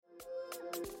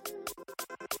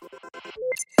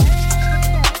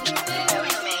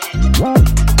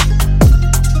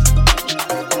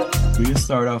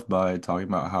start off by talking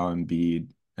about how Embiid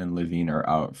and Levine are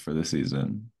out for the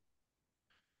season.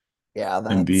 Yeah,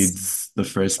 that's Embiid's the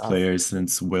first tough. player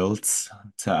since Wilt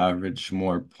to average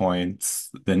more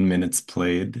points than minutes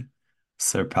played,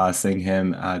 surpassing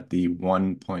him at the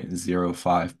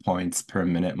 1.05 points per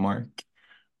minute mark,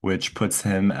 which puts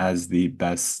him as the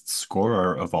best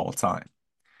scorer of all time.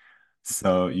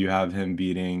 So you have him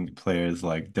beating players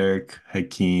like Dirk,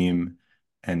 Hakeem,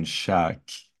 and Shaq.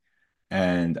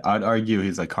 And I'd argue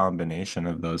he's a combination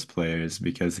of those players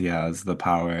because he has the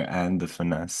power and the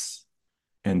finesse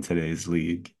in today's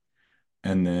league.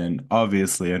 And then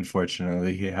obviously,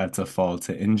 unfortunately, he had to fall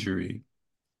to injury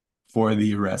for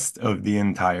the rest of the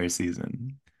entire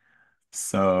season.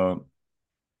 So,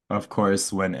 of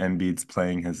course, when Embiid's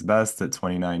playing his best at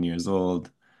 29 years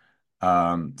old,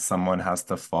 someone has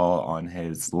to fall on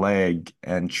his leg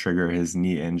and trigger his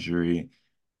knee injury.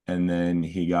 And then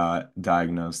he got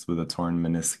diagnosed with a torn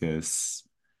meniscus.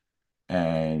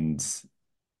 And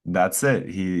that's it.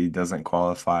 He doesn't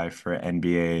qualify for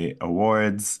NBA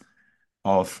awards,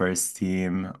 all first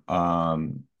team,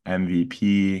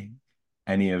 MVP,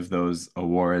 any of those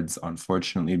awards,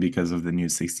 unfortunately, because of the new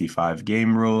 65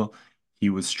 game rule. He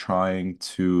was trying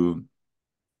to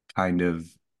kind of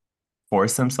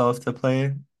force himself to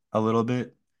play a little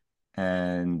bit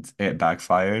and it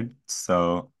backfired.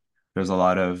 So there's a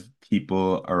lot of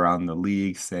people around the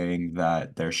league saying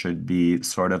that there should be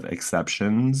sort of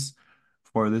exceptions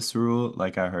for this rule.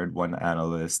 Like I heard one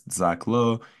analyst, Zach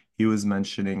Lowe, he was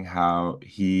mentioning how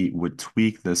he would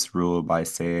tweak this rule by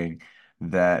saying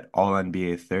that all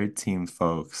NBA third team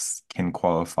folks can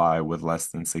qualify with less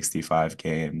than 65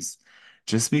 games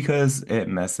just because it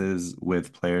messes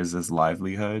with players'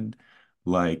 livelihood.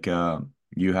 Like,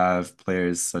 you have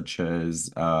players such as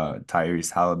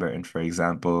Tyrese Halliburton, for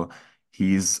example.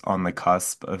 He's on the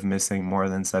cusp of missing more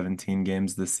than 17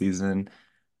 games this season.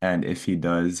 And if he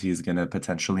does, he's going to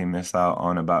potentially miss out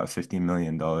on about $50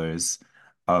 million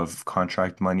of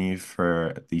contract money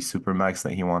for the Supermax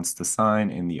that he wants to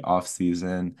sign in the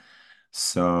offseason.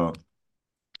 So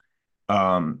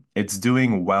it's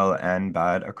doing well and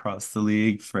bad across the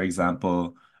league. For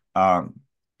example,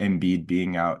 Embiid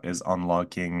being out is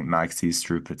unlocking Maxi's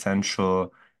true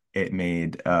potential. It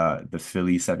made the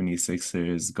Philly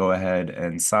 76ers go ahead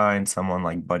and sign someone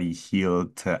like Buddy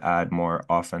Hield to add more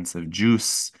offensive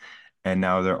juice. And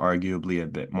now they're arguably a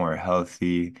bit more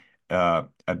healthy, a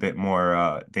bit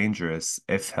more dangerous,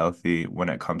 if healthy, when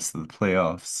it comes to the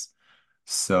playoffs.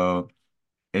 So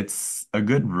it's a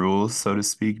good rule, so to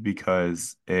speak,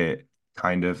 because it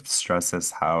kind of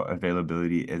stresses how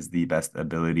availability is the best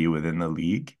ability within the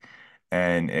league.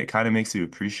 And it kind of makes you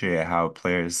appreciate how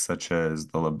players such as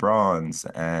the LeBrons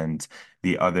and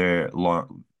the other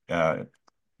long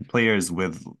players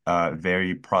with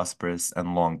very prosperous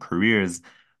and long careers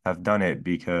have done it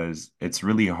because it's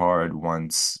really hard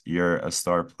once you're a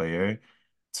star player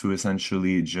to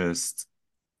essentially just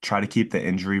try to keep the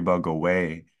injury bug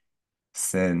away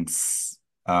since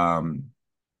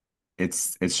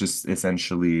it's just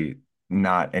essentially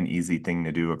not an easy thing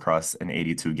to do across an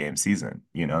 82 game season,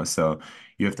 you know? So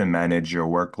you have to manage your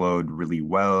workload really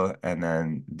well. And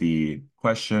then the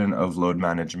question of load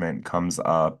management comes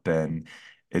up, and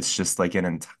it's just like an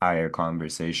entire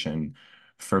conversation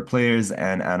for players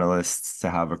and analysts to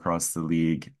have across the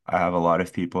league. I have a lot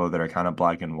of people that are kind of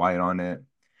black and white on it.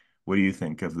 What do you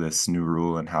think of this new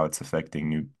rule and how it's affecting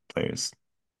new players?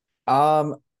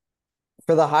 Um,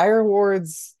 for the higher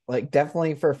awards, like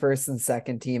definitely for first and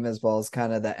second team, as well as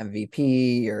kind of the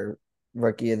MVP, your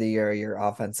rookie of the year, your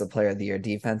offensive player of the year,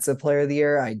 defensive player of the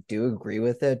year, I do agree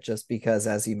with it just because,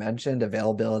 as you mentioned,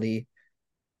 availability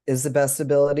is the best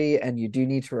ability, and you do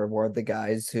need to reward the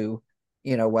guys who,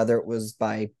 whether it was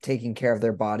by taking care of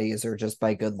their bodies or just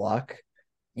by good luck,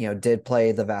 did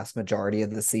play the vast majority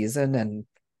of the season and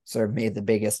sort of made the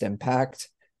biggest impact.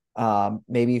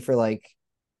 Maybe for like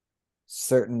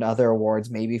certain other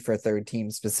awards, maybe for third team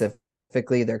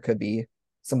specifically, there could be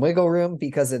some wiggle room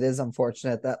because it is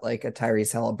unfortunate that like a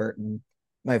Tyrese Halliburton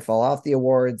might fall off the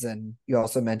awards. And you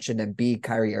also mentioned Embiid,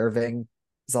 Kyrie Irving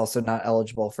is also not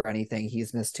eligible for anything.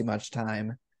 He's missed too much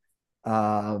time.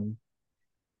 Um,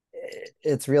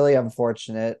 it's really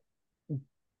unfortunate,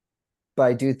 but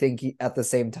I do think at the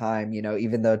same time,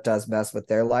 even though it does mess with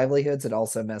their livelihoods, it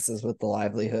also messes with the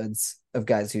livelihoods of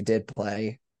guys who did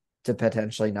play to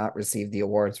potentially not receive the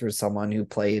awards for someone who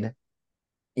played,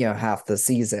 half the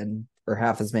season or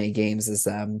half as many games as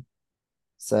them.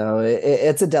 So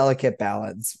it's a delicate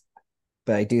balance,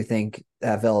 but I do think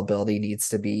availability needs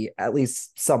to be at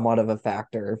least somewhat of a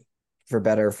factor for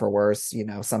better or for worse.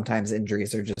 Sometimes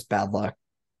injuries are just bad luck.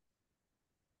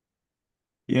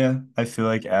 Yeah, I feel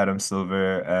like Adam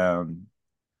Silver,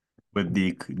 with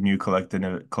the new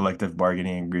collective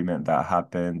bargaining agreement that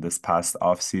happened this past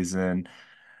offseason,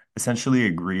 essentially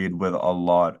agreed with a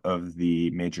lot of the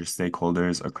major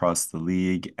stakeholders across the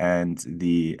league and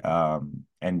the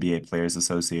NBA Players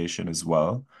Association as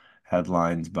well,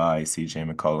 headlined by CJ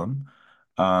McCollum.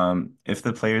 If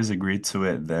the players agreed to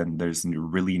it, then there's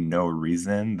really no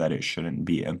reason that it shouldn't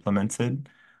be implemented.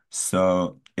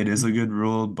 So it is a good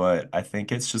rule, but I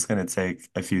think it's just going to take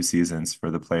a few seasons for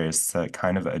the players to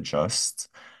kind of adjust.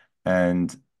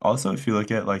 And also, if you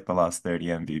look at like the last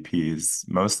 30 MVPs,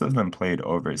 most of them played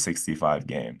over 65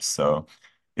 games. So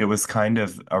it was kind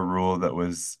of a rule that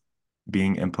was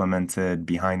being implemented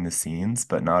behind the scenes,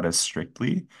 but not as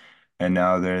strictly. And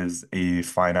now there's a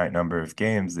finite number of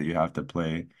games that you have to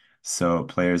play. So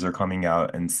players are coming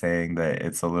out and saying that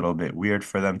it's a little bit weird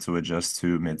for them to adjust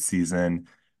to mid-season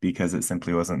because it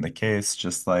simply wasn't the case,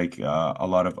 just like a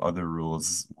lot of other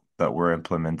rules that were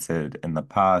implemented in the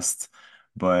past.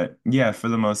 But yeah, for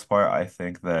the most part, I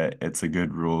think that it's a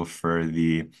good rule for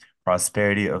the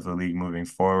prosperity of the league moving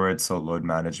forward. So load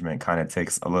management kind of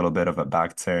takes a little bit of a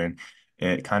back turn.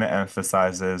 It kind of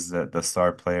emphasizes that the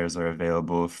star players are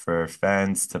available for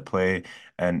fans to play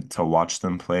and to watch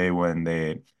them play when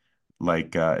they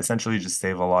essentially just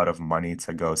save a lot of money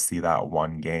to go see that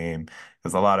one game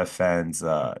because a lot of fans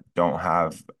don't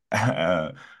have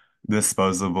a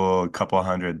disposable couple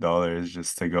 $100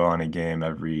 just to go on a game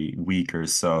every week or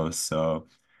so. So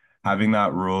having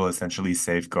that rule essentially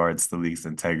safeguards the league's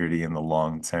integrity in the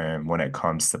long term when it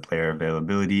comes to player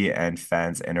availability and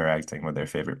fans interacting with their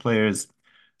favorite players.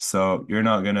 So you're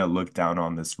not going to look down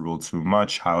on this rule too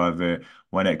much. However,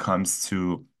 when it comes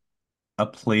to a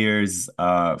player's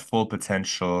full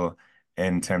potential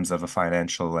in terms of a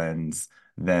financial lens,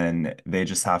 then they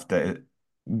just have to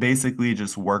basically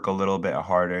just work a little bit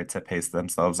harder to pace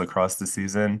themselves across the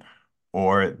season,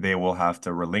 or they will have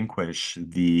to relinquish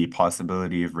the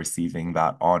possibility of receiving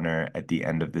that honor at the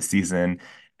end of the season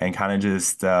and kind of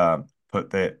just put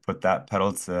that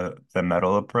pedal to the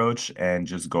metal approach and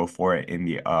just go for it in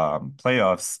the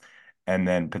playoffs and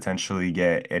then potentially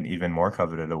get an even more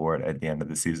coveted award at the end of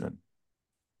the season.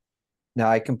 No,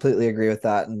 I completely agree with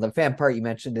that. And the fan part you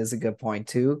mentioned is a good point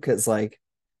too, because I've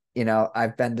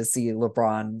been to see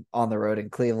LeBron on the road in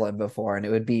Cleveland before, and it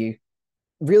would be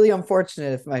really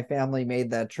unfortunate if my family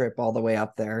made that trip all the way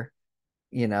up there,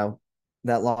 you know,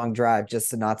 that long drive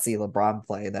just to not see LeBron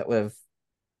play. That would have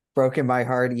broken my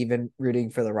heart, even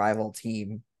rooting for the rival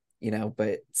team,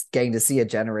 but getting to see a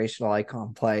generational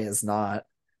icon play it's not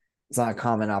a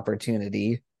common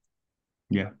opportunity.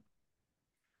 Yeah.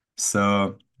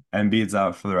 So Embiid's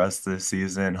out for the rest of the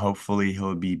season. Hopefully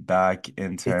he'll be back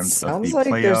in It terms of sounds the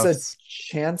like there's a playoffs.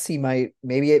 chance he might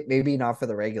maybe not for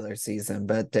the regular season,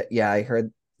 but yeah, I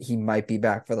heard he might be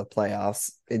back for the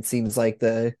playoffs. It seems like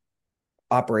the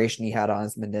operation he had on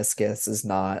his meniscus is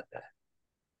not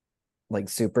like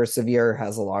super severe,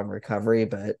 has a long recovery,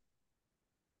 but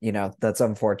that's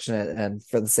unfortunate. And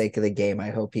for the sake of the game,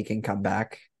 I hope he can come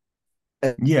back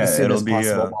as Yeah, soon as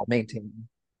possible while maintaining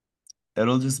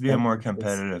it'll just be a more appearances.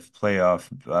 competitive playoff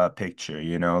picture,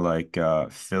 like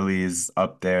Phillies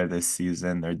up there this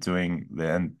season.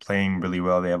 And playing really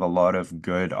well. They have a lot of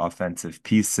good offensive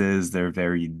pieces. They're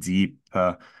very deep.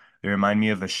 They remind me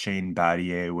of a Shane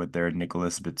Battier with their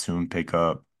Nicholas Batum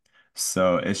pickup.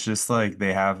 So it's just like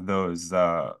they have those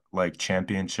like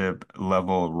championship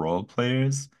level role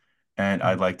players. And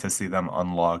I'd like to see them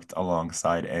unlocked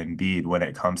alongside Embiid when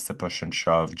it comes to push and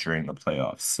shove during the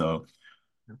playoffs. So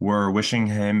we're wishing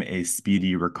him a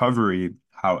speedy recovery.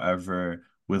 However,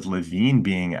 with Levine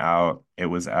being out, it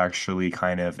was actually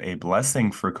kind of a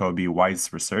blessing for Kobe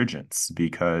White's resurgence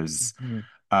because Mhm.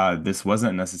 this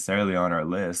wasn't necessarily on our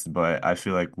list, but I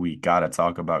feel like we gotta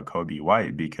talk about Kobe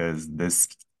White because this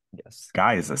Yes.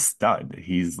 guy is a stud.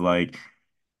 He's like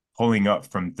pulling up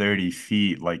from 30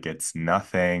 feet like it's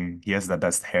nothing. He has the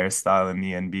best hairstyle in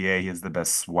the NBA. He has the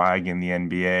best swag in the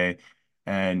NBA.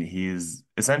 And he's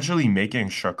essentially making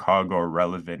Chicago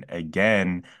relevant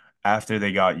again after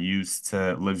they got used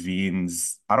to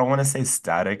Levine's, I don't want to say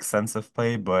static sense of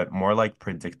play, but more like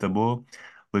predictable.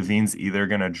 Levine's either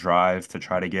going to drive to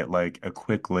try to get like a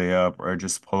quick layup or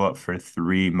just pull up for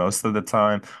three most of the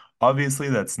time. Obviously,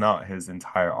 that's not his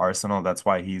entire arsenal. That's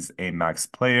why he's a max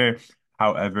player.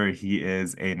 However, he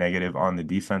is a negative on the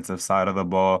defensive side of the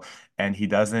ball, and he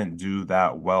doesn't do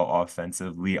that well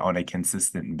offensively on a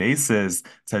consistent basis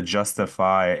to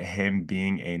justify him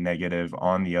being a negative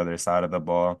on the other side of the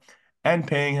ball and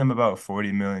paying him about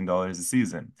 $40 million a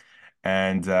season.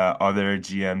 And other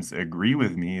GMs agree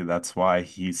with me. That's why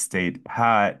he stayed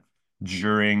pat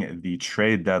during the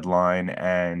trade deadline.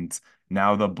 And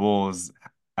now the Bulls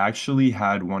actually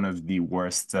had one of the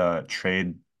worst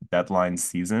trade deadline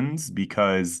seasons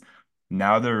because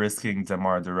now they're risking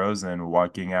DeMar DeRozan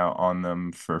walking out on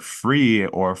them for free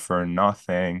or for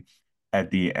nothing at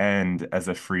the end as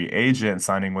a free agent,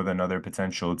 signing with another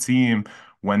potential team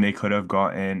when they could have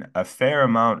gotten a fair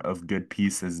amount of good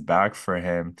pieces back for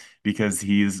him because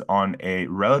he's on a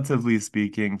relatively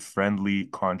speaking friendly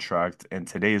contract in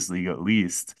today's league, at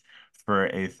least for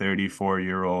a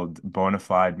 34-year-old bona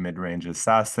fide mid-range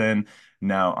assassin.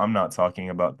 Now, I'm not talking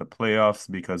about the playoffs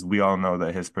because we all know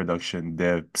that his production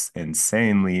dips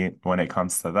insanely when it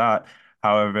comes to that.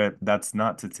 However, that's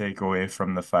not to take away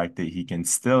from the fact that he can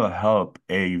still help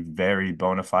a very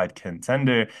bona fide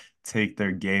contender take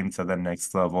their game to the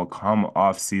next level come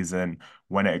off season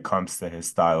when it comes to his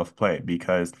style of play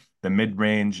because the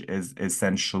mid-range is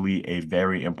essentially a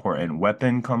very important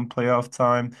weapon come playoff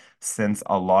time since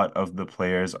a lot of the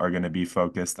players are going to be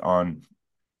focused on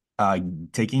uh,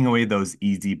 taking away those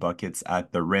easy buckets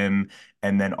at the rim,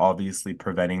 and then obviously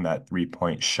preventing that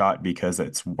three-point shot because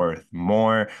it's worth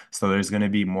more. So there's going to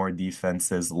be more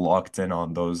defenses locked in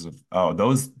on those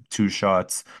two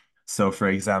shots. So for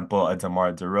example, a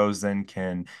DeMar DeRozan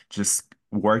can just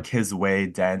work his way,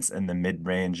 dance in the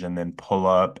mid-range, and then pull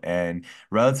up. And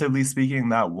relatively speaking,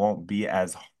 that won't be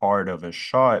as hard of a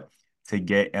shot to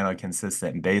get on a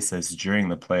consistent basis during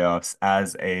the playoffs,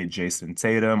 as a Jason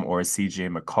Tatum or CJ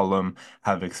McCollum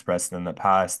have expressed in the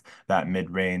past. That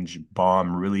mid-range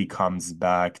bomb really comes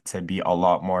back to be a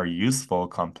lot more useful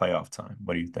come playoff time.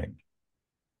 What do you think?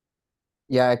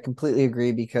 Yeah, I completely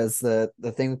agree because the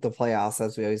thing with the playoffs,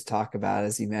 as we always talk about,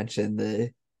 as you mentioned,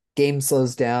 the game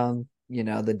slows down,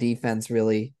 the defense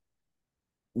really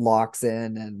locks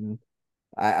in. And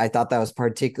I thought that was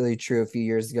particularly true a few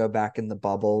years ago back in the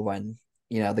bubble when,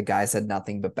 the guys had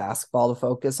nothing but basketball to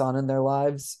focus on in their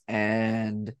lives.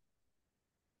 And,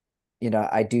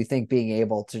 I do think being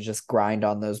able to just grind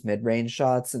on those mid-range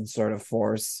shots and sort of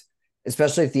force,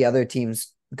 especially if the other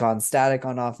team's gone static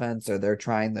on offense or they're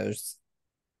trying those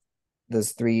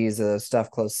threes, stuff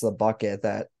close to the bucket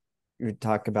that you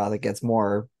talk about that gets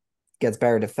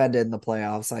better defended in the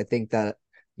playoffs. I think that,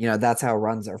 that's how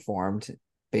runs are formed,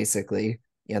 basically.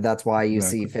 That's why you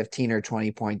see Exactly. 15 or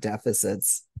 20 point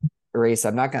deficits erased.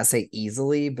 I'm not gonna say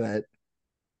easily, but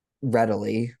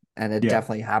readily. And it Yeah,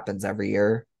 definitely happens every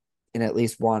year in at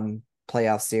least one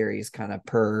playoff series, kind of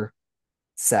per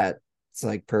set. It's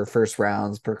like per first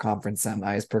rounds, per conference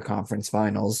semis, per conference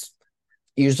finals.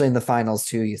 Usually in the finals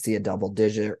too, you see a double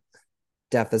digit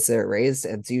deficit raised,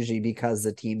 and it's usually because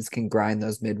the teams can grind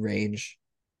those mid range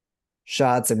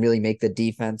shots and really make the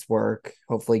defense work.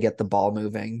 Hopefully, get the ball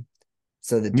moving,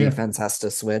 so the yeah, defense has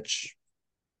to switch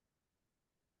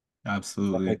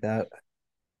stuff absolutely. like that.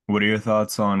 What are your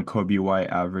thoughts on Kobe White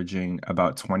averaging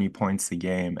about 20 points a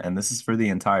game? And this is for the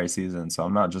entire season, so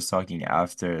I'm not just talking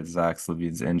after Zach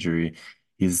LaVine's injury.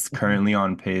 He's Mhm. currently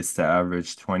on pace to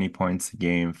average 20 points a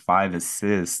game, 5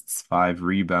 assists, 5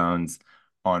 rebounds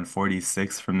on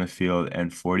 46 from the field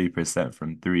and 40%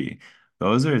 from three.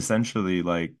 Those are essentially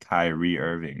like Kyrie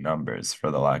Irving numbers,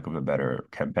 for the lack of a better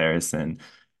comparison.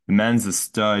 The man's a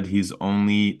stud. He's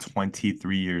only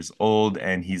 23 years old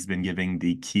and he's been giving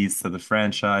the keys to the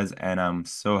franchise. And I'm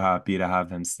so happy to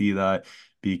have him see that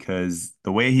because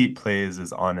the way he plays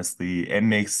is honestly, it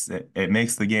makes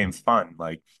the game fun.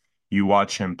 Like you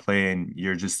watch him play and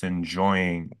you're just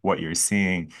enjoying what you're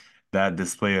seeing. That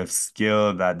display of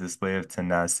skill, that display of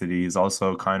tenacity. He's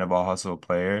also kind of a hustle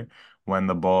player. When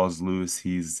the ball's loose,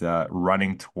 he's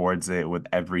running towards it with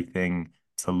everything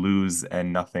to lose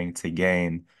and nothing to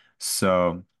gain.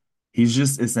 So he's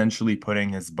just essentially putting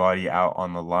his body out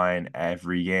on the line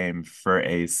every game for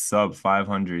a sub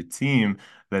 500 team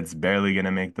that's barely going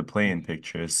to make the play-in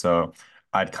picture. So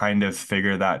I'd kind of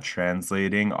figure that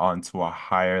translating onto a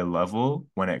higher level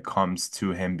when it comes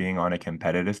to him being on a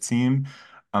competitive team.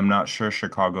 I'm not sure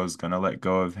Chicago's going to let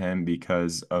go of him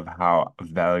because of how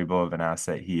valuable of an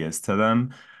asset he is to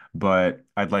them. But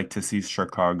I'd like to see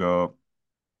Chicago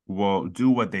will do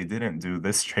what they didn't do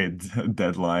this trade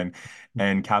deadline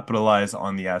and capitalize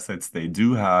on the assets they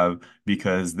do have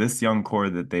because this young core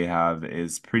that they have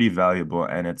is pretty valuable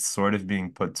and it's sort of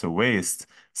being put to waste,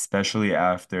 especially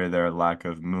after their lack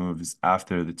of moves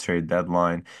after the trade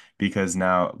deadline. Because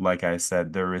now, like I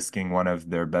said, they're risking one of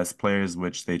their best players,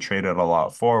 which they traded a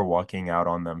lot for, walking out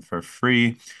on them for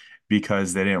free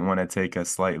because they didn't want to take a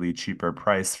slightly cheaper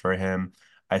price for him.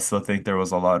 I still think there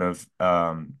was a lot of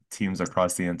teams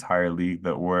across the entire league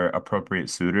that were appropriate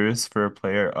suitors for a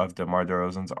player of DeMar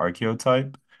DeRozan's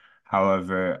archetype.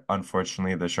 However,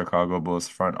 unfortunately, the Chicago Bulls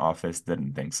front office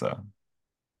didn't think so.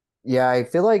 Yeah, I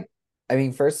feel like, I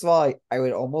mean, first of all, I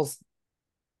would almost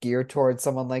gear towards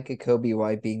someone like a Kobe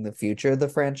White being the future of the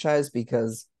franchise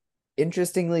because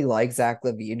interestingly, like Zach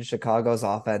LaVine, Chicago's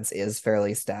offense is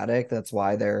fairly static. That's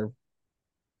why they're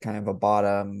kind of a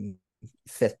bottom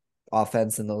fifth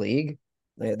offense in the league.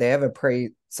 They have a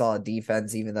pretty solid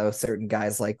defense, even though certain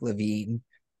guys like Levine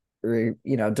or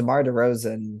DeMar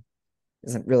DeRozan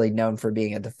isn't really known for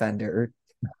being a defender.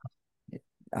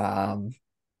 Um,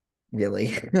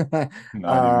 really. Not even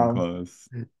um, close.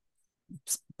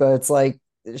 but it's like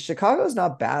Chicago's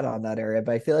not bad on that area,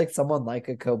 but I feel like someone like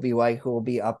a Kobe White who will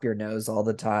be up your nose all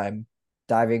the time,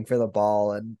 diving for the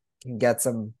ball and can get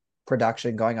some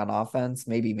production going on offense,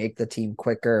 maybe make the team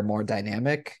quicker, more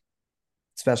dynamic,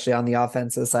 especially on the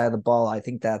offensive side of the ball. I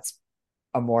think that's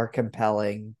a more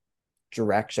compelling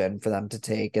direction for them to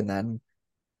take. And then,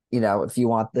 if you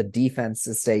want the defense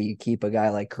to stay, you keep a guy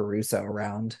like Caruso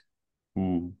around.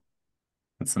 Ooh.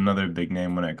 It's another big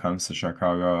name when it comes to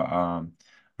Chicago.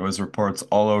 There was reports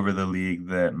all over the league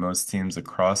that most teams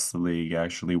across the league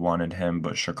actually wanted him,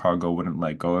 but Chicago wouldn't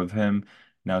let go of him.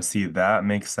 Now, see, that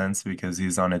makes sense because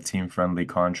he's on a team-friendly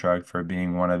contract for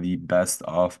being one of the best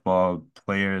off-ball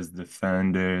players,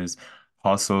 defenders,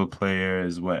 hustle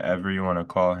players, whatever you want to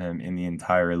call him in the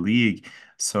entire league.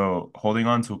 So holding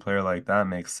on to a player like that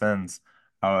makes sense.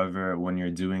 However, when you're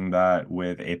doing that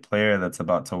with a player that's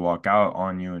about to walk out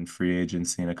on you in free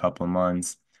agency in a couple of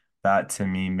months, that to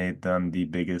me made them the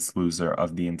biggest loser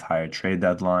of the entire trade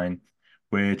deadline,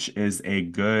 which is a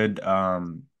good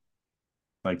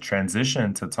like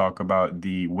transition to talk about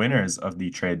the winners of the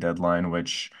trade deadline,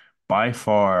 which by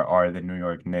far are the New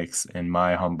York Knicks, in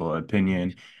my humble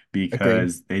opinion, Agreed.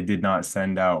 because they did not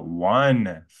send out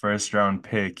one first round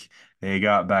pick. They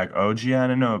got back OG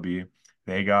Anunoby,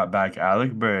 they got back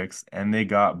Alec Burks, and they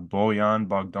got Bojan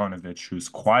Bogdanovic, who's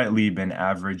quietly been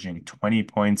averaging 20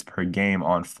 points per game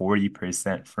on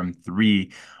 40% from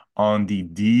three on the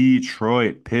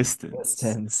Detroit Pistons.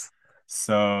 Pistons.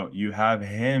 So you have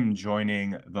him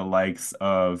joining the likes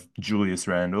of Julius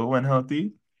Randle when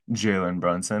healthy, Jalen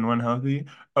Brunson when healthy,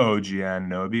 OG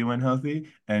Anunoby when healthy,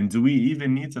 and do we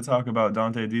even need to talk about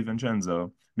Dante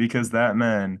DiVincenzo? Because that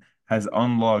man has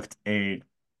unlocked a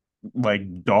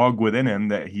like dog within him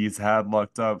that he's had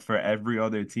locked up for every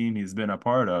other team he's been a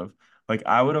part of. Like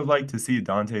I would have liked to see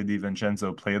Dante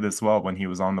DiVincenzo play this well when he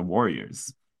was on the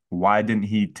Warriors. Why didn't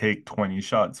he take 20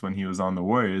 shots when he was on the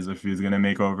Warriors if he's gonna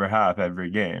make over half every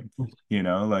game?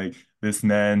 Like this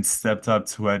man stepped up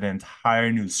to an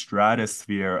entire new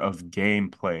stratosphere of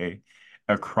gameplay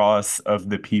across of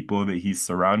the people that he's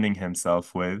surrounding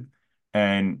himself with.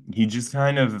 And he just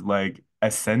kind of like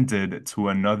ascended to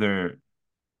another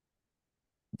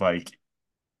like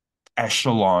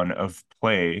echelon of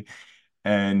play,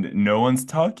 and no one's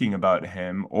talking about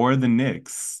him or the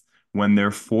Knicks when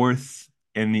they're fourth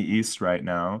in the East right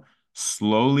now,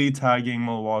 slowly tagging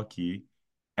Milwaukee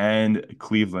and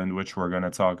Cleveland, which we're going to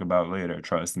talk about later.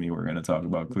 Trust me, we're going to talk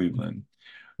about Cleveland.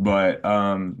 But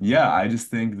yeah, I just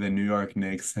think the New York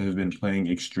Knicks have been playing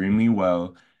extremely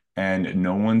well and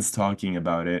no one's talking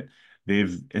about it.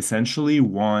 They've essentially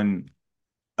won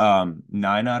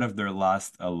 9 out of their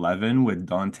last 11 with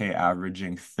Dante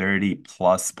averaging 30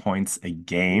 plus points a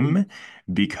game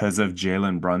because of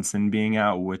Jalen Brunson being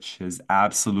out, which is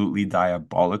absolutely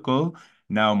diabolical.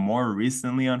 Now, more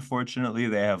recently, unfortunately,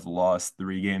 they have lost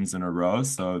 3 games in a row,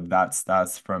 so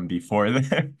that's from before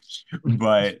then.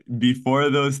 But before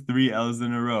those 3 L's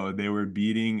in a row, they were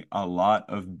beating a lot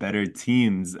of better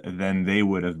teams than they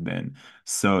would have been.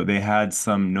 So they had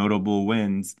some notable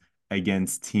wins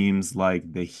against teams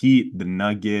like the Heat, the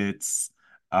Nuggets.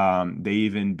 They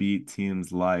even beat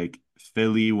teams like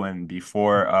Philly when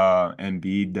before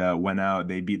Embiid went out.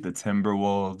 They beat the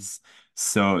Timberwolves.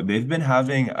 So they've been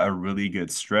having a really good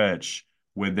stretch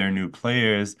with their new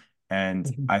players. And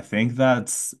I think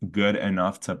that's good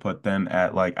enough to put them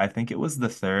at like, I think it was the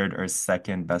third or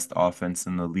second best offense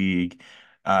in the league,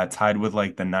 tied with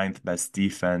like the ninth best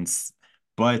defense.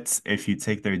 But if you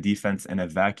take their defense in a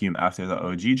vacuum after the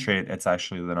OG trade, it's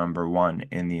actually the number one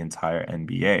in the entire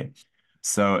NBA.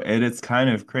 So it is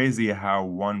kind of crazy how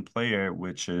one player,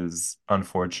 which is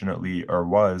unfortunately or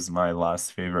was my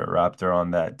last favorite Raptor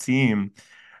on that team,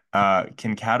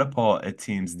 can catapult a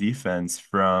team's defense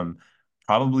from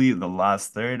probably the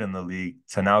last third in the league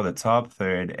to now the top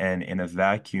third, and in a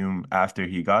vacuum after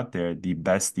he got there, the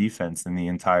best defense in the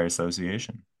entire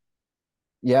association.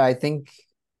 Yeah, I think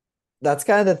that's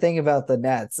kind of the thing about the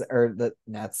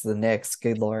Knicks,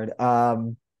 good Lord.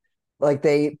 Like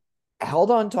they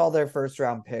held on to all their first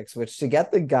round picks, which to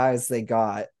get the guys they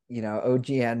got,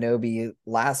 OG Anunoby,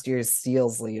 last year's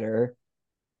steals leader,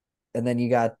 and then you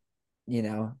got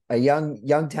a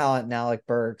young talent in Alec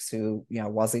Burks who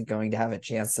wasn't going to have a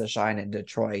chance to shine in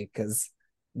Detroit because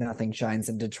nothing shines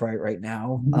in Detroit right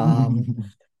now.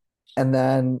 And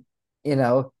then you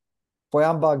know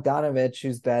Boyan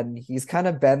Bogdanovic, he's kind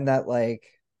of been that like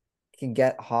can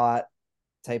get hot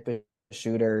type of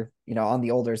shooter, on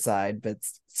the older side, but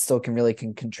still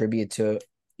can contribute to,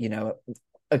 you know,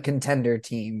 a contender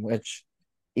team, which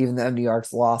even though New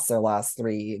York's lost their last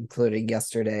three, including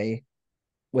yesterday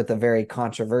with a very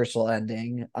controversial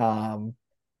ending,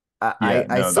 Yeah, I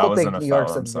no, that still wasn't think a New foul.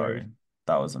 York's a I'm very sorry.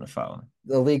 That wasn't a foul.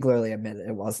 the league literally admitted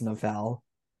it wasn't a foul.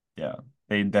 Yeah,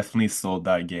 they definitely sold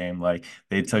that game. Like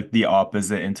they took the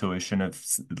opposite intuition of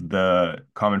the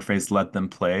common phrase "let them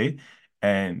play,"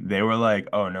 and they were like,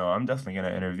 "Oh no, I'm definitely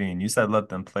gonna intervene. You said let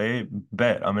them play.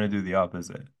 Bet I'm gonna do the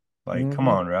opposite." Like, come Mm-hmm.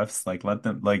 on, refs. Like, let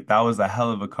them. Like that was a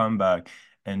hell of a comeback.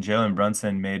 And Jalen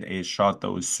Brunson made a shot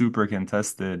that was super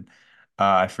contested.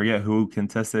 I forget who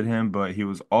contested him, but he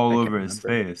was all I can't over his remember.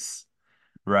 face.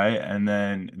 Right? And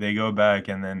then they go back,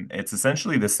 and then it's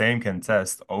essentially the same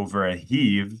contest over a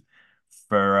heave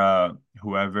for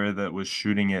whoever that was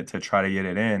shooting it to try to get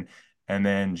it in. And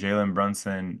then Jalen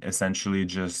Brunson essentially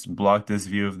just blocked his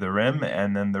view of the rim,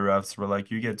 and then the refs were like,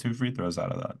 "You get two free throws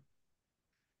out of that."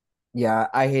 Yeah,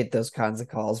 I hate those kinds of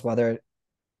calls, whether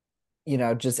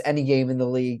just any game in the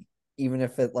league, even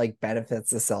if it like benefits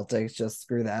the Celtics, just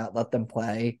screw that. Let them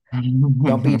play.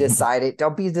 Don't be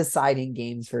deciding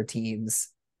games for teams.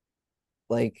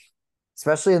 Like,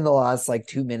 especially in the last like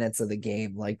 2 minutes of the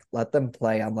game. Like, let them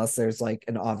play unless there's like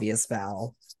an obvious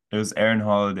foul. It was Aaron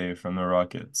Holiday from the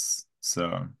Rockets.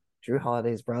 So, Drew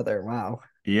Holiday's brother. Wow.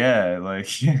 yeah, like,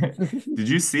 did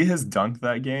you see his dunk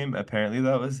that game? Apparently,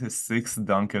 that was his sixth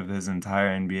dunk of his entire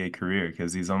NBA career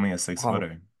because he's only a six Wow.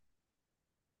 footer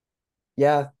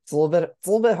Yeah, it's a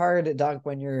little bit hard to dunk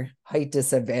when you're height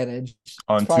disadvantaged.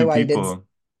 on two people.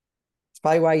 It's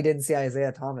probably why you didn't see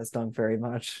Isaiah Thomas dunk very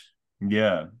much.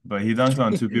 Yeah, but he dunked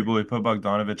on two people. He put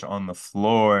Bogdanovich on the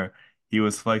floor. He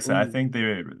was flexing. I Ooh. think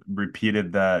they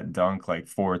repeated that dunk like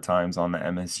four times on the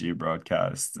MSG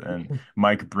broadcast. And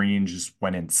Mike Breen just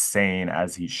went insane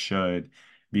as he should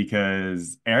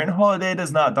because Aaron Holiday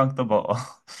does not dunk the ball.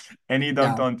 And he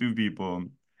dunked No. on two people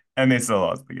and they still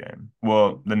lost the game.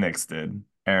 Well, the Knicks did.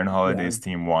 Aaron Yeah. Holiday's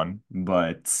team won,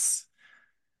 but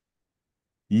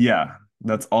yeah,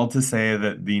 that's all to say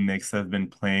that the Knicks have been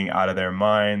playing out of their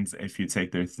minds. If you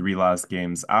take their three last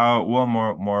games out, well,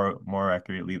 more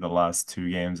accurately, the last two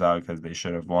games out because they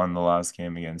should have won the last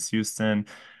game against Houston.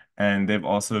 And they've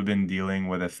also been dealing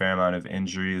with a fair amount of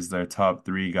injuries. Their top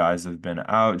three guys have been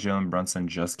out. Jalen Brunson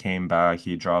just came back.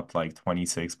 He dropped like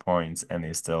 26 points and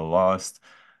they still lost.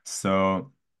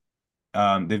 So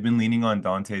they've been leaning on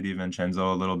Dante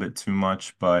DiVincenzo a little bit too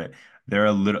much, but they're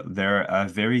a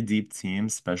very deep team,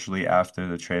 especially after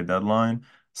the trade deadline.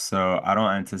 So I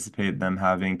don't anticipate them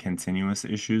having continuous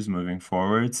issues moving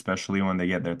forward, especially when they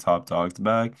get their top dogs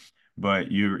back.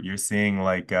 But you're seeing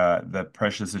like the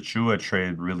Precious Achiuwa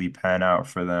trade really pan out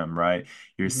for them, right?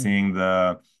 You're Mhm. seeing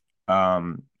the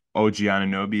OG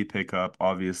Anunoby pickup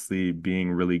obviously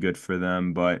being really good for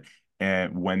them, but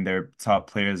and when their top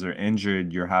players are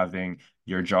injured, you're having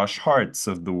your Josh Harts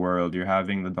of the world, you're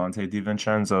having the Dante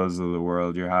DiVincenzo's of the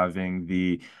world, you're having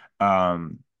the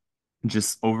um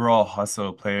just overall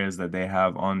hustle players that they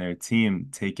have on their team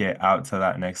take it out to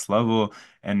that next level.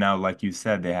 And now, like you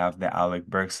said, they have the Alec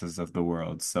Burkses of the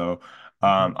world. So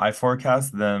Mhm. I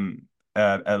forecast them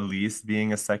at least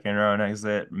being a second round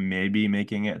exit, maybe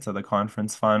making it to the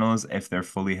conference finals if they're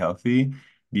fully healthy,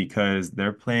 because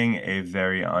they're playing a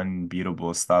very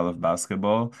unbeatable style of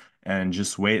basketball. And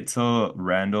just wait till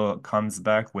Randall comes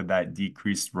back with that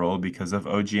decreased role because of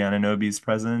OG Anunoby's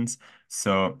presence.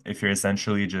 So if you're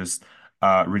essentially just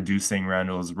reducing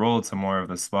Randall's role to more of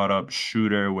a spot up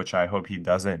shooter, which I hope he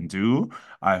doesn't do.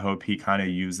 I hope he kind of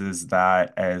uses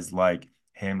that as like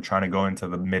him trying to go into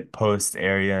the mid post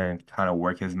area and kind of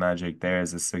work his magic there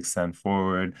as a 6'10"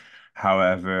 forward.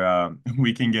 However,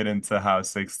 we can get into how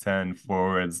 6'10"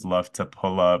 forwards love to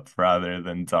pull up rather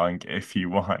than dunk if you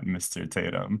want, Mr.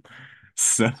 Tatum.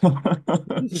 So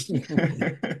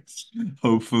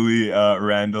hopefully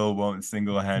Randall won't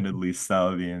single-handedly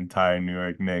sell the entire New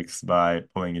York Knicks by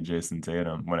pulling a Jason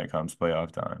Tatum when it comes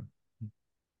playoff time.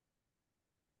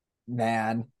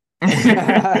 Man.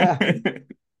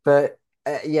 But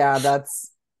yeah,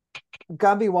 that's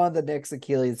gotta be one of the Knicks'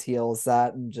 Achilles heels.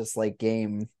 That and just like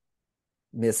game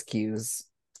miscues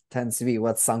tends to be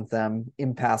what sunk them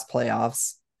in past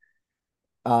playoffs.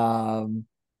 Um,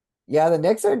 Yeah, the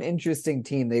Knicks are an interesting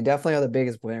team. They definitely are the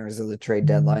biggest winners of the trade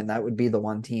deadline. That would be the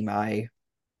one team I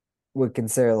would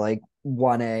consider like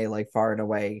 1A, like far and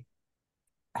away,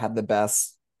 had the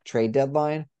best trade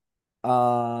deadline.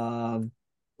 Um,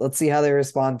 let's see how they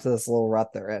respond to this little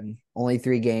rut they're in. Only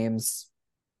 3 games,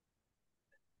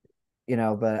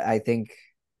 but I think,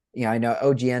 I know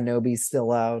OG Anunoby's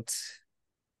still out.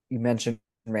 You mentioned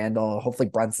Randall. Hopefully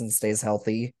Brunson stays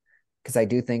healthy because I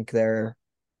do think they're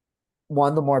one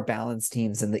of the more balanced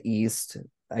teams in the East.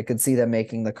 I could see them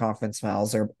making the conference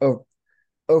finals or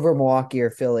over Milwaukee or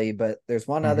Philly, but there's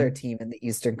one other Hmm. team in the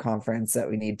Eastern Conference that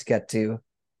we need to get to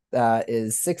that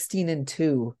is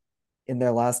 16-2 in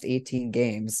their last 18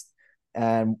 games.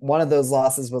 And one of those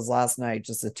losses was last night,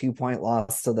 just a 2 point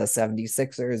loss to the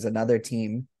 76ers, another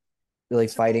team really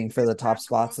fighting for the top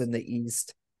spots in the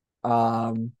East.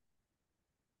 Um,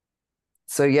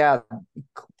 so yeah,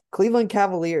 Cleveland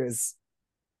Cavaliers,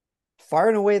 far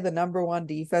and away the number one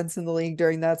defense in the league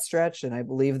during that stretch, and I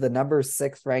believe the number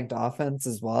six ranked offense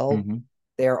as well. Hmm.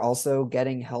 They are also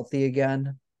getting healthy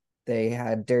again. They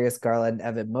had Darius Garland and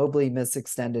Evan Mobley miss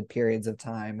extended periods of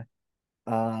time.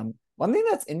 One thing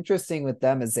that's interesting with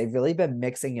them is they've really been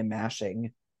mixing and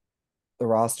mashing the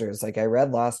rosters. Like I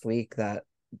read last week that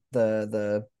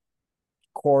the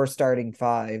core starting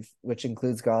five, which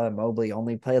includes Garland and Mobley,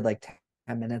 only played like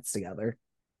 10 minutes together,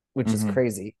 which is Hmm.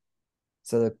 crazy.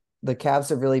 So the Cavs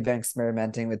have really been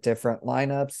experimenting with different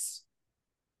lineups,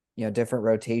 different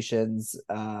rotations,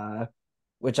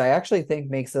 which I actually think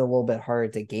makes it a little bit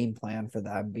hard to game plan for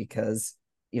them because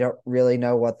you don't really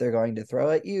know what they're going to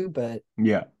throw at you. But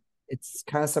Yeah. it's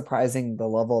kind of surprising the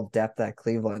level of depth that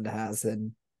Cleveland has.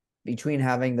 And between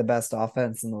having the best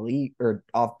offense in the league or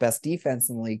off best defense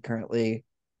in the league currently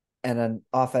and an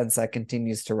offense that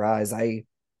continues to rise, I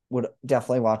would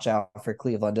definitely watch out for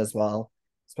Cleveland as well,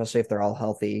 especially if they're all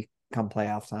healthy come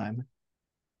playoff time.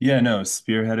 Yeah, no,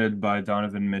 spearheaded by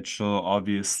Donovan Mitchell.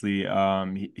 Obviously,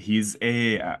 he's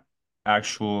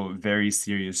actual very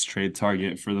serious trade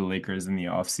target for the Lakers in the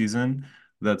offseason.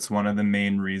 That's one of the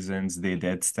main reasons they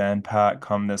did stand pat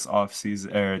come this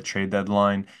offseason trade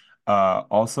deadline.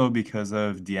 Also because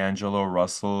of D'Angelo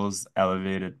Russell's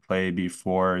elevated play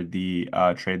before the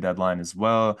trade deadline as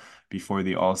well, before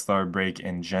the All-Star break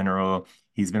in general.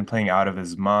 He's been playing out of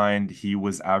his mind. He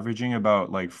was averaging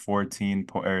about like 16,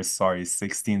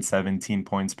 17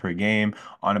 points per game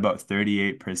on about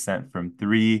 38% from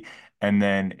three. And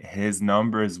then his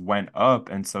numbers went up,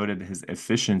 and so did his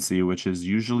efficiency, which is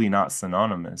usually not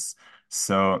synonymous.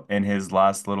 So in his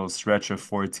last little stretch of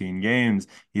 14 games,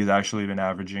 he's actually been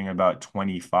averaging about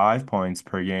 25 points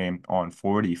per game on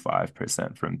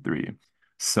 45% from three.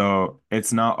 So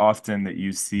it's not often that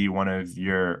you see one of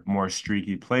your more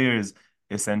streaky players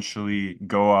essentially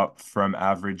go up from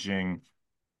averaging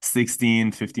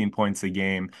 16, 15 points a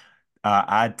game,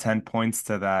 add 10 points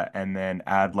to that, and then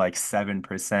add like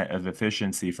 7% of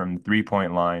efficiency from the 3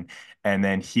 point line. And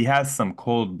then he has some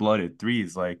cold-blooded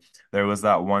threes. Like there was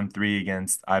that one three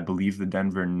against, I believe, the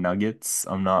Denver Nuggets.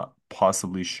 I'm not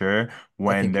possibly sure,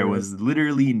 I when think there you're right. was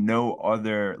literally no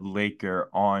other Laker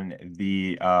on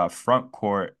the front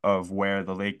court of where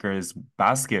the Lakers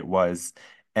basket was.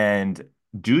 And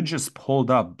dude just pulled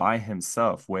up by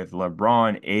himself with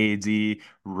LeBron, AD,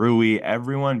 Rui,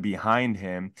 everyone behind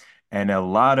him, and a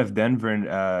lot of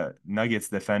Denver Nuggets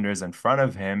defenders in front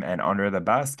of him and under the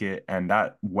basket, and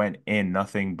that went in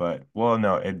nothing but, well,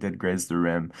 no, it did graze the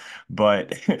rim,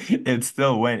 but it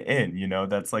still went in.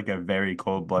 That's like a very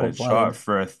cold-blooded Cold shot blooded.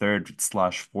 for a third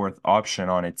slash fourth option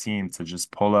on a team to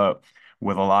just pull up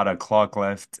with a lot of clock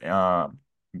left on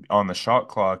the shot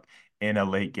clock in a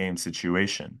late game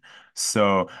situation.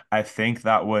 So I think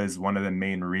that was one of the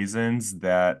main reasons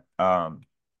that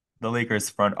the Lakers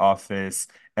front office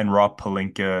and Rob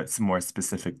Pelinka, more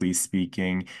specifically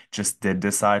speaking, just did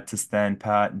decide to stand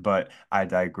pat. But I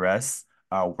digress.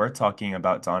 We're talking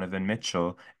about Donovan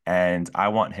Mitchell, and I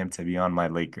want him to be on my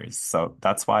Lakers. So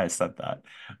that's why I said that.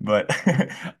 But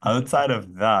outside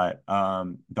of that,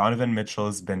 Donovan Mitchell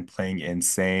has been playing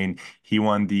insane. He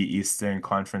won the Eastern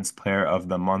Conference Player of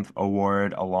the Month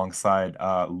award alongside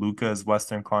Luka's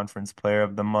Western Conference Player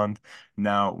of the Month.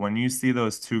 Now, when you see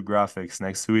those two graphics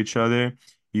next to each other,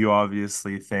 you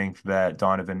obviously think that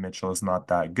Donovan Mitchell is not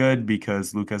that good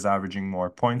because Luka's averaging more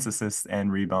points, assists,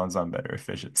 and rebounds on better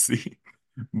efficiency.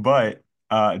 But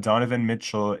Donovan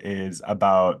Mitchell is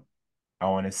about, I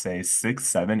want to say, 6,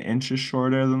 7 inches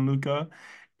shorter than Luka.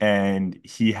 And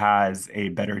he has a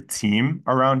better team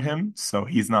around him. So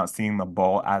he's not seeing the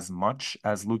ball as much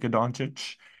as Luka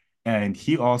Doncic. And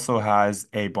he also has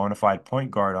a bona fide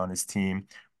point guard on his team,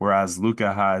 whereas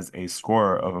Luka has a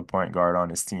scorer of a point guard on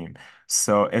his team.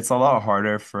 So it's a lot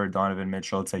harder for Donovan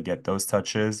Mitchell to get those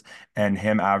touches, and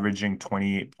him averaging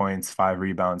 28 points, 5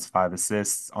 rebounds, 5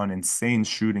 assists on insane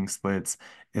shooting splits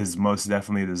is most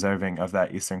definitely deserving of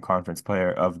that Eastern Conference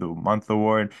Player of the Month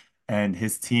award. And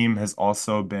his team has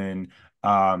also been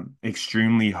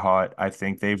extremely hot. I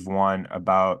think they've won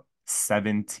about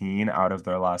 17 out of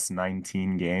their last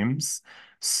 19 games.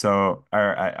 So,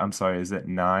 I'm sorry, is it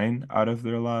 9 out of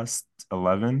their last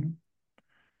 11?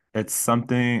 It's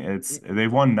something,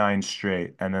 they've won 9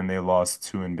 straight and then they lost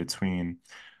 2 in between.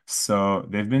 So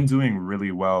they've been doing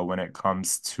really well when it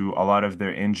comes to a lot of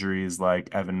their injuries,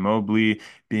 like Evan Mobley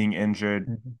being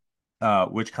injured,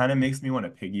 Mhm. which kind of makes me want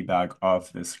to piggyback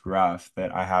off this graph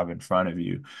that I have in front of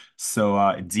you.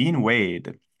 So Dean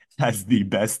Wade has the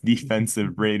best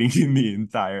defensive rating in the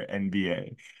entire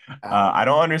NBA. I Ouch.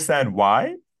 don't understand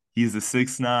why. He's a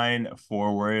 6'9"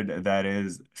 forward that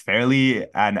is fairly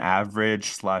an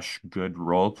average slash good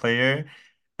role player,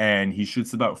 and he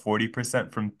shoots about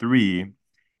 40% from three,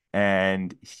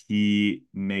 and he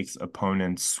makes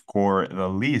opponents score the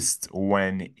least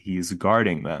when he's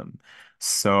guarding them.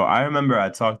 So I remember I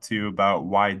talked to you about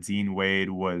why Dean Wade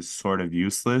was sort of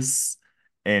useless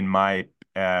in my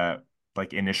uh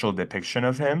initial depiction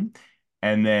of him.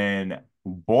 And then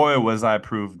boy was I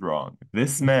proved wrong.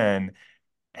 This man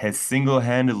has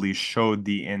single-handedly showed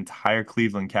the entire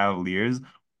Cleveland Cavaliers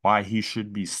why he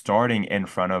should be starting in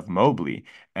front of Mobley.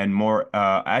 And more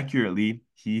accurately,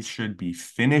 he should be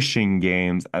finishing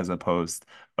games as opposed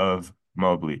of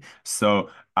Mobley. So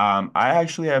I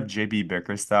actually have JB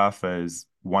Bickerstaff as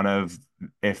one of,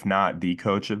 if not the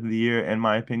coach of the year, in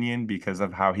my opinion, because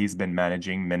of how he's been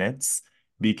managing minutes.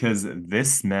 Because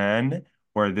this man,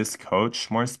 or this coach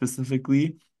more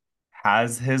specifically,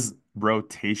 has his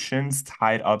rotations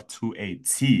tied up to a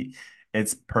T.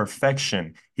 It's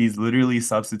perfection. He's literally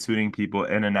substituting people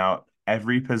in and out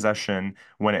every possession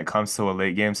when it comes to a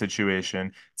late game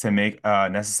situation to make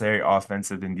necessary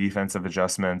offensive and defensive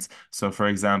adjustments. So, for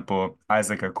example,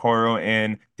 Isaac Okoro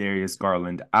in, Darius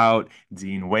Garland out,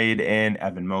 Dean Wade in,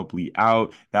 Evan Mobley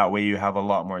out. That way, you have a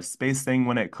lot more spacing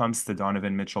when it comes to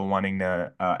Donovan Mitchell wanting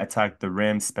to attack the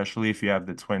rim, especially if you have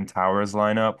the Twin Towers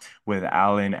lineup with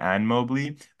Allen and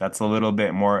Mobley. That's a little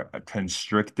bit more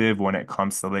constrictive when it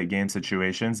comes to late game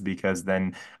situations because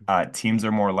then teams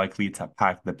are more likely to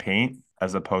pack the paint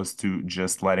as opposed to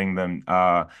just letting them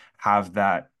have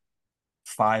that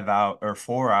 5 out or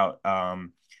 4 out.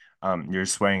 You're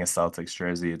just wearing a Celtics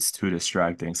jersey. It's too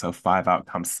distracting. So 5 out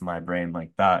comes to my brain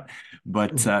like that.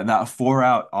 But that 4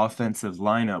 out offensive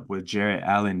lineup with Jarrett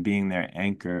Allen being their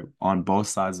anchor on both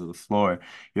sides of the floor,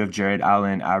 you have Jarrett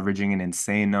Allen averaging an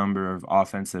insane number of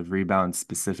offensive rebounds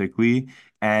specifically,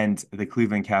 and the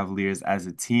Cleveland Cavaliers as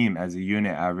a team, as a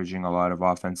unit, averaging a lot of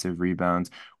offensive rebounds,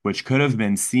 which could have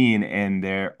been seen in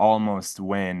their almost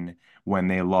win when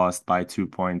they lost by 2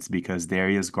 points because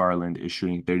Darius Garland is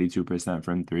shooting 32%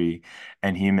 from three,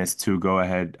 and he missed two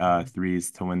go-ahead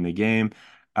threes to win the game.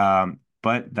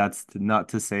 But that's not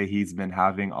to say he's been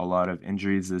having a lot of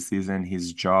injuries this season.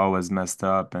 His jaw was messed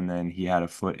up, and then he had a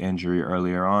foot injury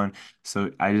earlier on.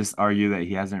 So I just argue that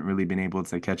he hasn't really been able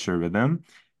to catch a rhythm.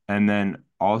 And then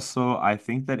also, I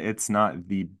think that it's not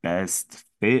the best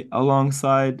fit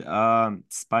alongside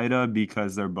Spida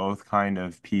because they're both kind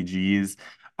of PGs.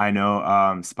 I know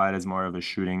Spida is more of a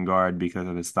shooting guard because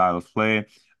of his style of play.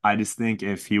 I just think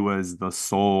if he was the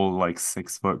sole like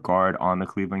 6 foot guard on the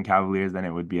Cleveland Cavaliers, then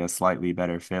it would be a slightly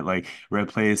better fit. Like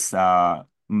replace Garland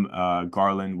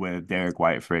with Derek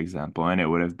White, for example, and it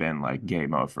would have been like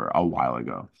game over a while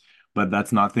ago. But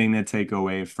that's nothing to take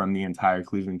away from the entire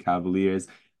Cleveland Cavaliers.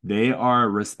 They are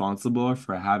responsible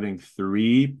for having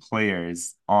 3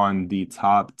 players on the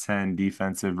top 10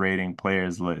 defensive rating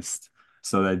players list.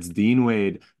 So that's Dean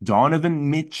Wade. Donovan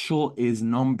Mitchell is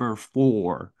number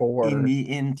 4 in Four the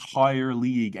entire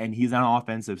league, and he's an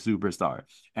offensive superstar.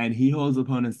 And he holds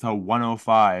opponents to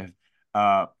 105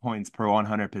 points per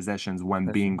 100 possessions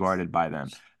when being sessions. guarded by them.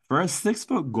 For a 6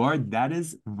 foot guard, that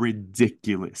is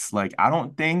ridiculous. Like, I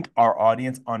don't think our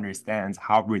audience understands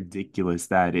how ridiculous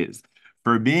that is.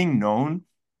 For being known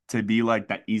to be like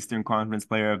the Eastern Conference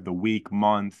Player of the Week,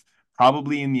 month,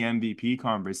 probably in the MVP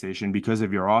conversation because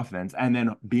of your offense, and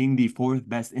then being the fourth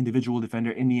best individual defender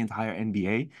in the entire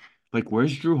NBA. Like,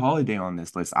 where's Drew Holiday on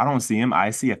this list? I don't see him. I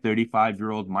see a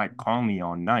 35-year-old Mike Conley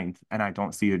on ninth, and I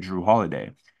don't see a Drew Holiday.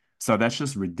 So that's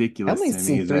just I ridiculous only to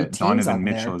see me three that teams Donovan on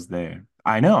Mitchell there. is there.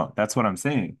 I know, that's what I'm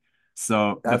saying.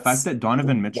 So the fact That's that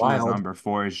Donovan Mitchell is wild. number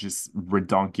 4 is just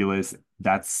redonkulous.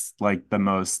 That's like the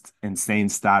most insane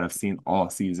stat I've seen all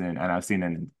season, and I've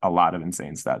seen a lot of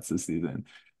insane stats this season.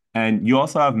 And you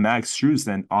also have Max Strus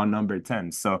and on number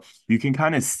 10. So you can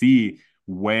kind of see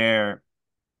where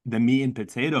the meat and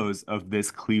potatoes of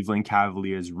this Cleveland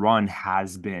Cavaliers run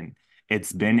has been.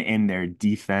 It's been in their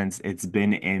defense, it's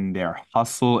been in their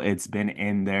hustle, it's been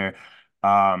in their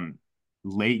um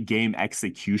late game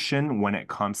execution when it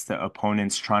comes to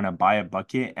opponents trying to buy a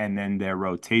bucket, and then their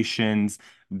rotations,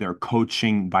 their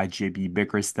coaching by JB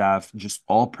Bickerstaff, just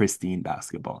all pristine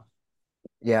basketball.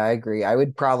 Yeah, I agree. I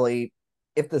would probably,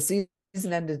 if the season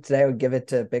ended today, I would give it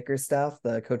to Bickerstaff,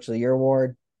 the Coach of the Year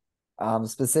award,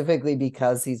 specifically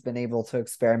because he's been able to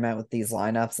experiment with these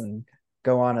lineups and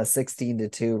go on a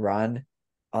 16-2 run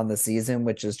on the season,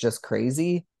 which is just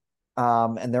crazy.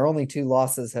 And their only two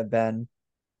losses have been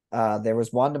there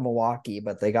was one to Milwaukee,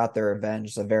 but they got their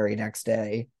revenge the very next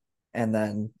day, and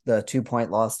then the 2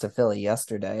 point loss to Philly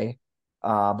yesterday.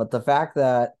 But the fact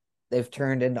that they've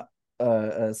turned in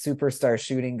a superstar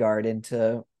shooting guard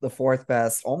into the fourth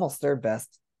best, almost third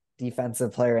best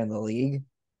defensive player in the league,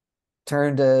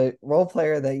 turned a role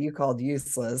player that you called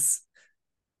useless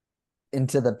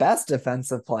into the best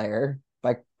defensive player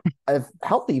by a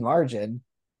healthy margin,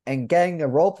 and getting a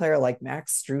role player like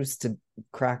Max Strus to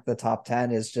crack the top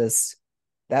 10 is just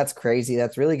that's crazy.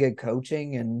 That's really good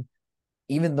coaching. And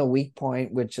even the weak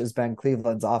point, which has been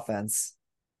Cleveland's offense,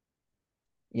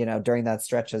 during that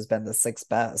stretch has been the sixth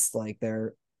best. Like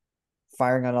they're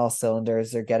firing on all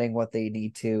cylinders. They're getting what they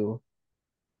need to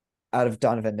out of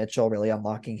Donovan Mitchell, really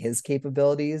unlocking his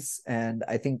capabilities. And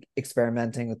I think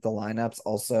experimenting with the lineups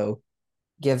also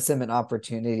gives him an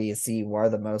opportunity to see what are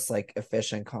the most like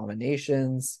efficient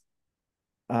combinations.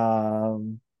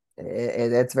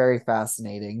 It's very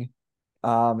fascinating.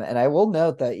 And I will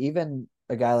note that even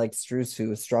a guy like Strus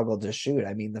who struggled to shoot,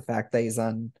 I mean, the fact that he's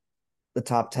on the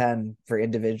top 10 for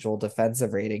individual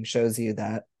defensive rating shows you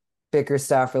that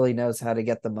Bickerstaff really knows how to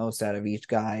get the most out of each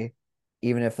guy,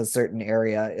 even if a certain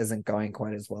area isn't going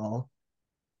quite as well.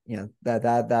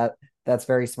 That's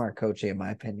very smart coaching, in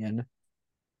my opinion.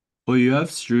 Well, you have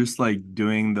Strus like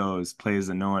doing those plays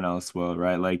that no one else will,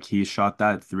 right? Like he shot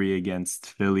that three against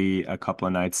Philly a couple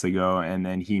of nights ago, and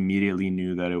then he immediately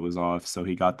knew that it was off. So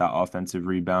he got that offensive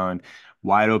rebound,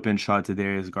 wide open shot to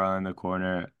Darius Garland in the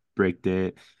corner, bricked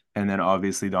it. And then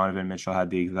obviously Donovan Mitchell had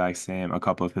the exact same a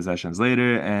couple of possessions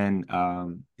later, and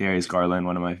Darius Garland,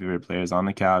 one of my favorite players on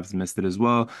the Cavs, missed it as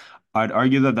well. I'd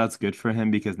argue that that's good for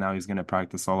him because now he's going to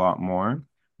practice a lot more.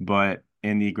 But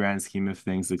in the grand scheme of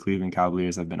things, the Cleveland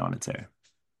Cavaliers have been on a tear.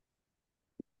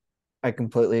 I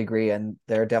completely agree. And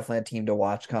they're definitely a team to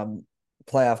watch come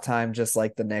playoff time, just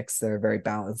like the Knicks. They're a very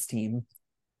balanced team.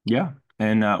 Yeah.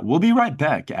 And we'll be right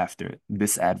back after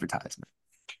this advertisement.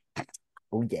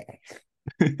 Oh, yeah.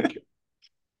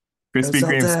 Go Krispy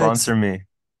Kreme Celtics. sponsor me.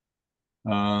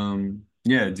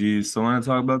 Yeah, do you still want to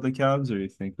talk about the Cavs or you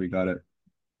think we got it?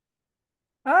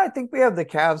 I think we have the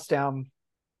Cavs down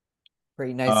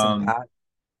pretty nice and Um, pat.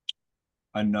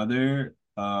 Another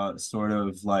sort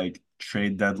of like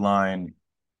trade deadline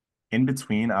in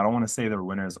between. I don't want to say they're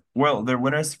winners. Well, they're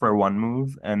winners for one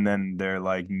move and then they're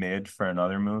like mid for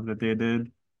another move that they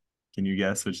did. Can you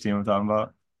guess which team I'm talking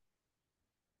about?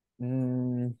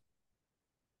 Mm,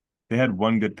 They had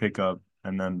one good pickup,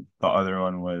 and then the other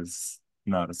one was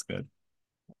not as good.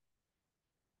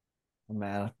 oh,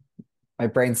 man, my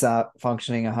brain's not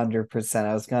functioning 100%.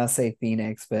 I was gonna say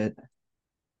Phoenix, but I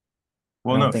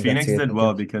Well, don't no, think that's who Phoenix you're did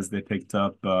well thinking. because they picked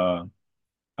up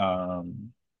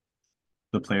um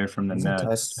the player from the Was it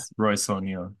touched? Nets, Royce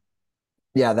O'Neal.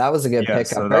 Yeah, that was a good Yeah, pickup.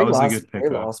 so that Very was a last, good very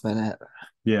pickup. last minute.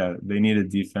 Yeah, they needed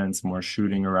defense, more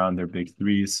shooting around their big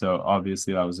three. So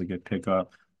obviously that was a good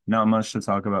pickup. Not much to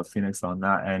talk about Phoenix on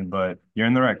that end, but you're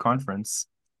in the right conference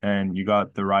and you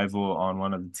got the rival on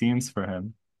one of the teams for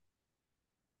him.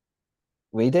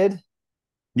 We did.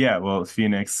 Yeah, well,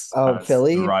 Phoenix Oh, as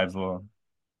the Philly. rival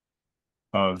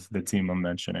of the team I'm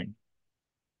mentioning.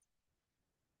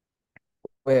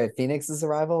 Wait, Phoenix is a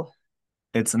rival.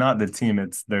 It's not the team,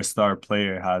 it's their star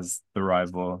player has the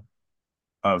rival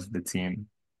of the team,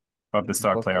 of the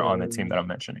star player on the Booker. team that I'm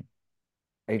mentioning.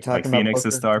 Are you Like talking about Phoenix's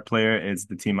Booker? star player is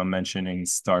the team I'm mentioning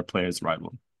star player's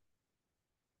rival.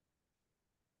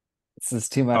 This is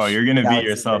too Oh, much you're gonna beat galaxy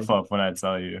yourself brain. up when I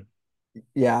tell you.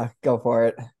 Yeah, go for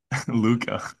it.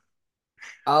 Luca.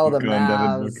 Oh, the Luca and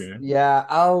Devin Mavs. Booker. Yeah.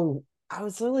 Oh, I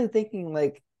was really thinking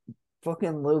like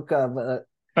fucking Luca, but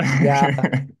yeah,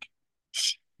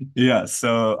 Yeah,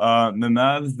 so the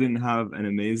Mavs didn't have an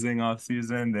amazing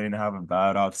offseason. They didn't have a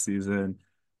bad offseason.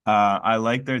 I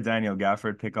like their Daniel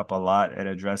Gafford pickup a lot. It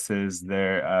addresses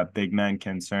their big man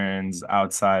concerns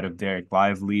outside of Derek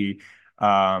Lively.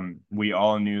 We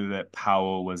all knew that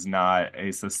Powell was not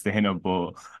a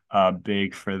sustainable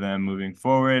big for them moving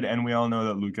forward. And we all know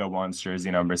that Luka wants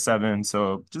jersey number 7.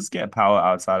 So just get Powell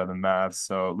outside of the math.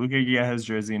 So Luka can get his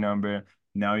jersey number.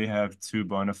 Now you have two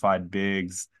bona fide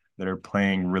bigs that are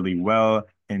playing really well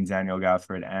in Daniel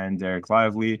Gafford and Derek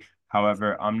Lively.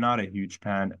 However, I'm not a huge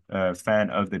fan of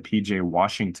the PJ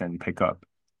Washington pickup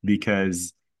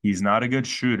because he's not a good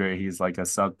shooter. He's like a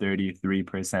sub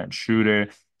 33% shooter.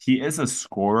 He is a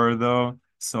scorer though,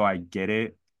 so I get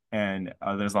it. And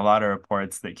there's a lot of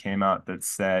reports that came out that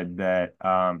said that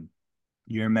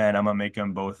your man, I'm gonna make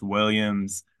him both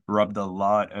Williams, rubbed a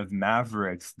lot of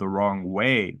Mavericks the wrong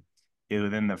way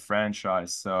within the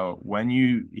franchise. So when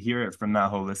you hear it from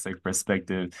that holistic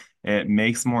perspective, it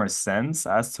makes more sense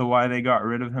as to why they got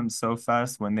rid of him so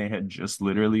fast when they had just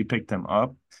literally picked him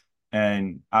up.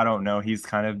 And I don't know, he's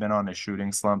kind of been on a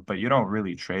shooting slump, but you don't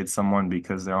really trade someone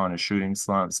because they're on a shooting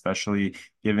slump, especially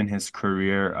given his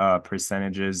career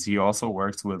percentages. He also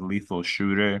works with lethal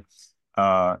shooter.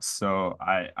 So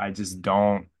I just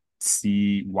don't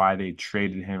see why they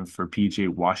traded him for PJ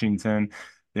Washington.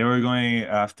 They were going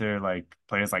after like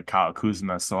players like Kyle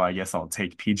Kuzma, so I guess I'll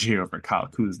take PJ over Kyle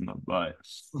Kuzma. But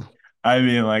I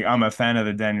mean, like, I'm a fan of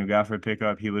the Daniel Gafford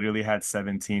pickup. He literally had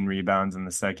 17 rebounds in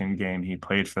the second game. He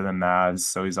played for the Mavs,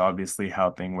 so he's obviously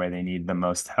helping where they need the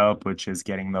most help, which is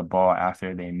getting the ball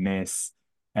after they miss.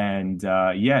 And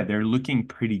yeah, they're looking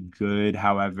pretty good.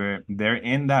 However, they're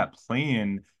in that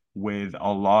play-in with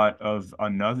a lot of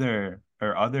another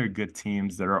or other good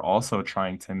teams that are also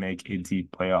trying to make a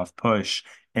deep playoff push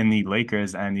in the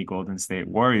Lakers and the Golden State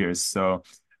Warriors. So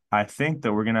I think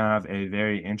that we're gonna have a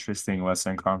very interesting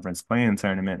Western Conference play-in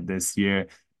tournament this year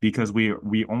because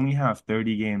we only have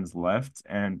 30 games left,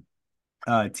 and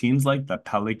teams like the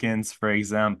Pelicans, for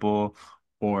example,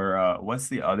 or what's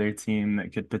the other team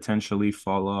that could potentially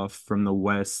fall off from the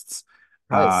West?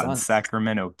 Probably Suns.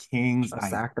 Sacramento Kings, Oh, I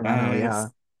Sacramento, guess. yeah.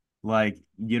 Like,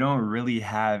 you don't really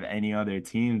have any other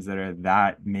teams that are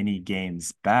that many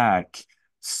games back.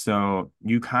 So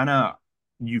you kind of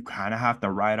have to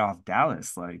write off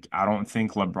Dallas. Like, I don't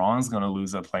think LeBron's gonna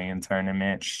lose a play-in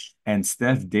tournament. And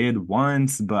Steph did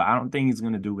once, but I don't think he's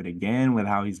gonna do it again with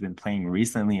how he's been playing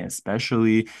recently,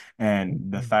 especially.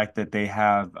 And the fact that they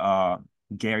have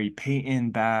Gary Payton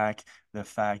back, the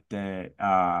fact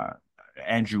that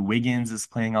Andrew Wiggins is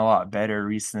playing a lot better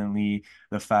recently,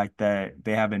 the fact that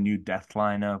they have a new death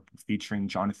lineup featuring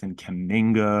Jonathan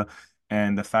Kuminga,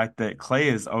 and the fact that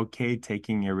Klay is okay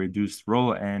taking a reduced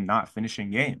role and not finishing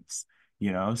games.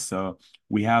 So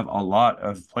we have a lot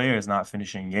of players not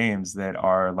finishing games that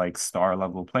are like star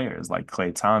level players, like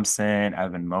Klay Thompson,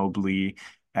 Evan Mobley,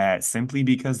 simply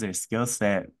because their skill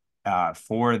set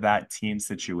for that team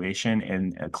situation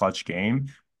in a clutch game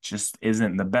just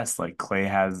isn't the best. Like Klay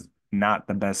has not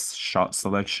the best shot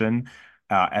selection.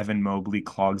 Evan Mobley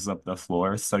clogs up the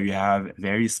floor. So you have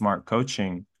very smart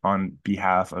coaching on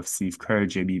behalf of Steve Kerr,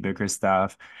 JB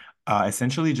Bickerstaff,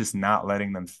 essentially just not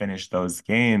letting them finish those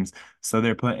games. So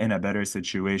they're put in a better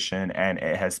situation and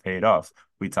it has paid off.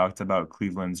 We talked about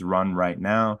Cleveland's run right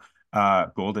now.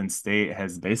 Golden State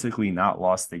has basically not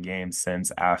lost a game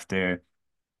since after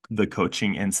the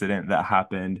coaching incident that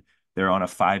happened. They're on a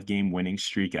 5 game winning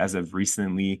streak as of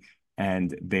recently,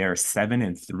 and they are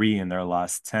 7-3 in their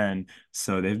last 10.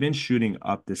 So they've been shooting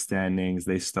up the standings.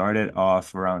 They started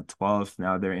off around 12th.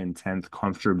 Now they're in 10th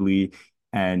comfortably.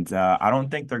 And I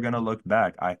don't think they're going to look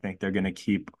back. I think they're going to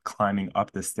keep climbing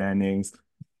up the standings.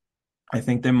 I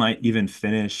think they might even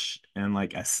finish in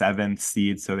like a 7th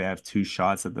seed, so they have 2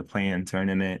 shots at the play-in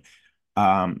tournament.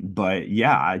 But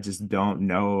yeah, I just don't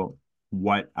know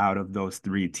what out of those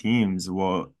 3 teams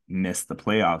will miss the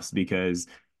playoffs because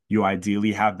you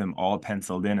ideally have them all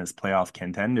penciled in as playoff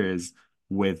contenders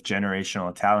with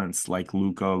generational talents like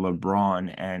Luka,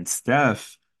 LeBron, and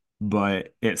Steph.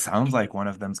 But it sounds like one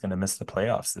of them's going to miss the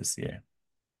playoffs this year.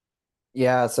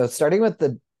 Yeah, so starting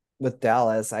with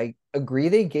Dallas, I agree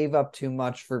they gave up too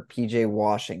much for PJ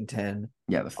Washington.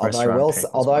 Yeah, the first round pick was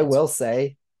Although I wild. will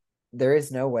say there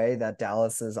is no way that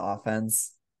Dallas's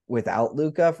offense without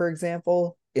Luca, for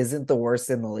example, isn't the worst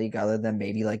in the league other than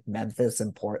maybe like Memphis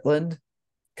and Portland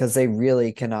because they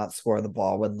really cannot score the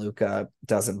ball when Luca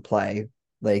doesn't play.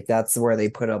 Like that's where they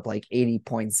put up like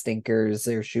 80-point stinkers.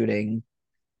 They're shooting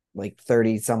like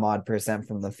 30 some odd percent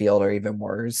from the field or even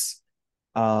worse.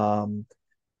 Um,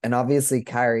 and obviously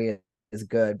Kyrie is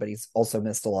good, but he's also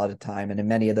missed a lot of time, and in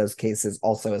many of those cases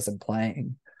also isn't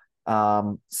playing.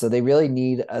 So they really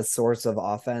need a source of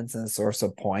offense and a source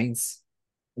of points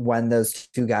when those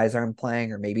two guys aren't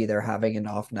playing, or maybe they're having an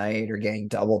off night or getting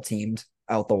double teamed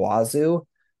out the wazoo.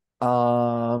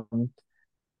 Um,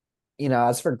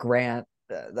 as for Grant,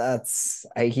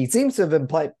 he seems to have been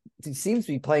play he seems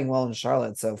to be playing well in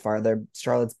Charlotte so far. Their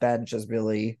Charlotte's bench is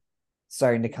really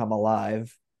starting to come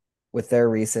alive with their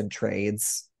recent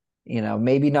trades.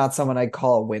 Maybe not someone I'd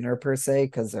call a winner per se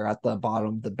because they're at the bottom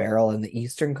of the barrel in the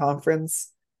Eastern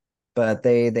Conference, but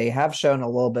they have shown a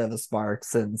little bit of a spark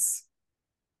since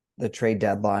the trade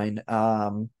deadline.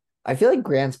 I feel like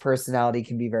Grant's personality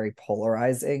can be very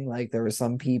polarizing. Like there were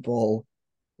some people,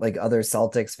 like other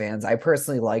Celtics fans. I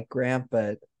personally like Grant,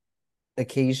 but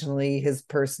occasionally his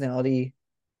personality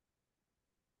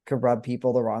could rub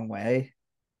people the wrong way.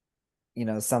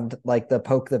 Some like the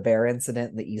poke the bear incident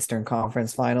in the Eastern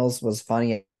Conference Finals was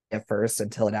funny at first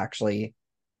until it actually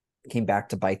came back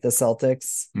to bite the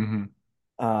Celtics,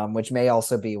 Hmm. which may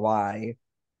also be why,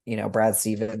 Brad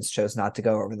Stevens chose not to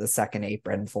go over the second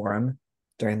apron for him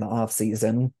during the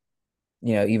offseason.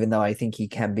 Even though I think he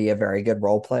can be a very good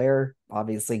role player.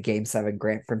 Obviously, Game 7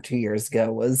 Grant from 2 years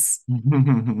ago was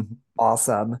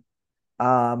awesome.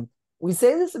 Um, we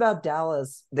say this about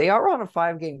Dallas. They are on a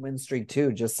 5 game win streak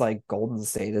too, just like Golden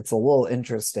State. It's a little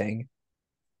interesting.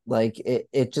 Like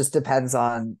it just depends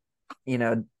on, you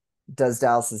know, does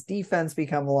Dallas's defense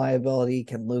become a liability?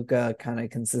 Can Luka kind of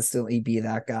consistently be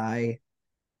that guy?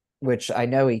 Which I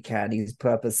know he can. He's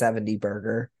put up a 70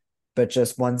 burger, but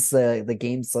just once the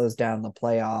game slows down the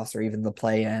playoffs or even the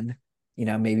play in,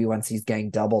 maybe once he's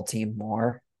getting double teamed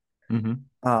more. Hmm.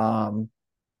 Um,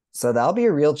 so that'll be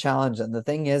a real challenge. And the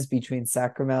thing is, between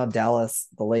Sacramento, Dallas,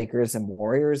 the Lakers, and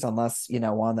Warriors, unless,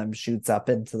 one of them shoots up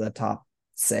into the top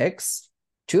six,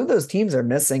 two of those teams are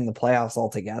missing the playoffs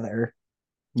altogether.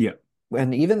 Yeah.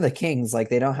 And even the Kings, like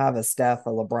they don't have a Steph, a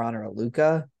LeBron, or a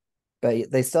Luca, but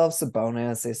they still have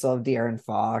Sabonis, they still have De'Aaron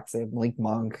Fox, they have Malik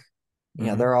Monk.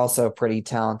 Hmm. They're also a pretty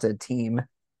talented team.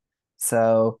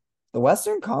 So the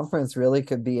Western Conference really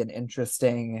could be an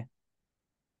interesting,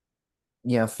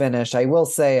 finish. I will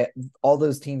say all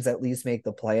those teams at least make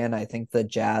the play in. I think the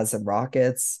Jazz and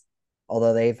Rockets,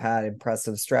 although they've had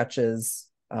impressive stretches,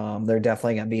 they're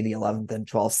definitely going to be the 11th and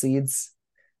 12th seeds.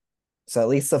 So at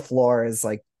least the floor is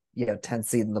like, 10th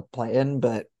seed in the play in,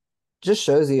 but just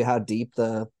shows you how deep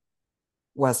the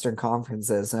Western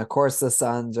Conference is. And of course, the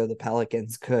Suns or the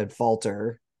Pelicans could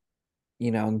falter,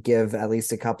 and give at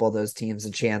least a couple of those teams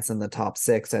a chance in the top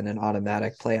six and an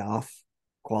automatic playoff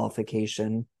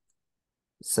qualification.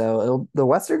 So the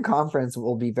Western Conference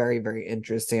will be very, very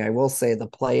interesting. I will say the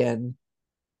play-in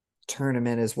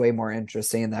tournament is way more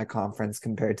interesting in that conference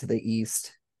compared to the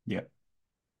East. Yeah,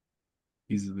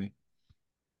 easily.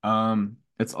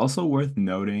 It's also worth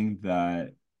noting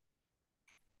that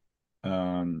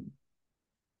um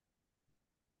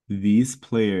these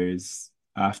players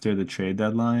after the trade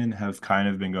deadline have kind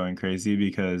of been going crazy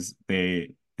because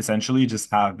they essentially just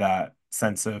have that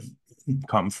sense of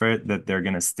comfort that they're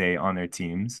going to stay on their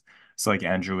teams. So like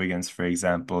Andrew Wiggins, for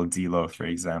example, D'Lo, for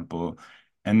example.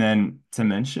 And then to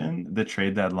mention the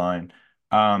trade deadline,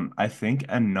 I think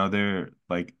another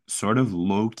like sort of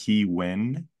low-key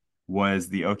win was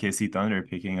the OKC Thunder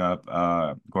picking up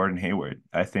Gordon Hayward.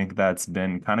 I think that's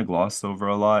been kind of glossed over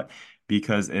a lot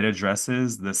because it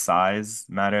addresses the size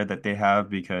matter that they have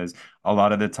because a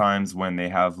lot of the times when they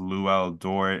have Luol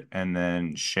Dort and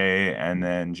then Shea and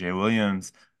then Jay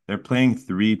Williams, they're playing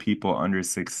three people under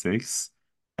 6'6".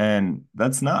 And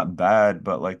that's not bad,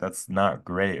 but like that's not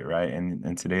great, right?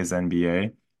 In today's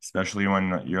NBA, especially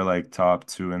when you're like top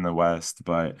two in the West.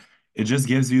 But it just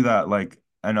gives you that like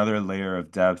another layer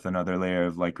of depth, another layer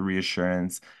of like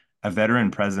reassurance, a veteran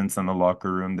presence in the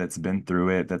locker room that's been through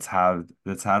it, that's had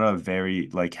a very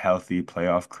like healthy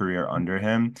playoff career under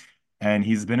him. And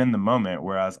he's been in the moment,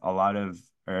 whereas a lot of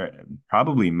or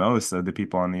probably most of the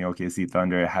people on the OKC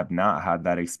Thunder have not had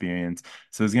that experience.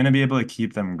 So he's going to be able to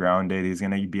keep them grounded. He's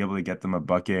going to be able to get them a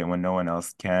bucket when no one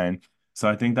else can. So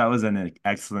I think that was an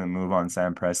excellent move on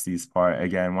Sam Presti's part.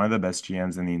 Again, one of the best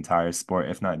GMs in the entire sport,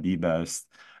 if not the best.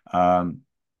 Um,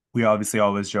 we obviously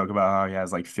always joke about how he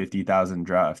has like 50,000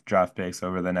 draft picks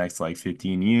over the next like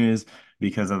 15 years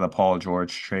because of the Paul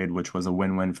George trade, which was a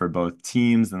win-win for both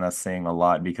teams. And that's saying a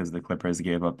lot because the Clippers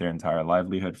gave up their entire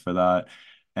livelihood for that.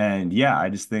 And yeah, I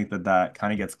just think that that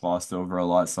kind of gets glossed over a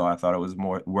lot. So I thought it was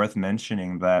more worth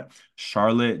mentioning that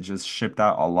Charlotte just shipped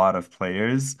out a lot of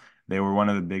players. They were one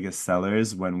of the biggest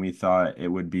sellers when we thought it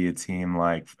would be a team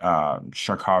like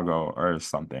Chicago or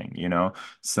something, you know?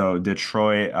 So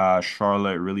Detroit,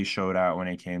 Charlotte really showed out when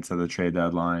it came to the trade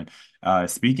deadline.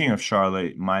 Speaking of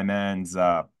Charlotte, my man's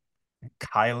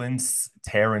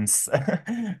Terrence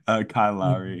Kyle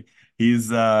Lowry.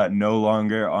 He's no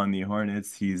longer on the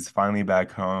Hornets. He's finally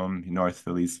back home. North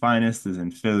Philly's finest is in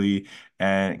Philly,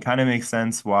 and it kind of makes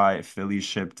sense why Philly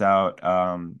shipped out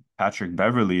Patrick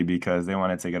Beverly because they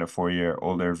wanted to get a 4-year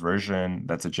older version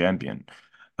that's a champion.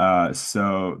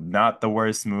 So not the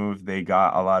worst move. They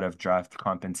got a lot of draft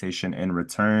compensation in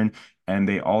return. And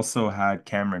they also had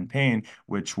Cameron Payne,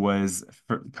 which was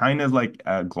kind of like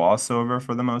a gloss over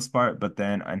for the most part. But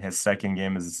then in his second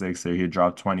game as a Sixer, he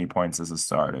dropped 20 points as a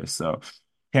starter. So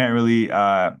can't really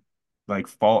like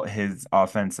fault his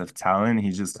offensive talent.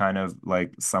 He's just kind of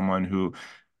like someone who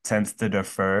tends to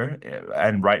defer,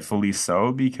 and rightfully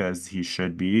so, because he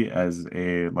should be as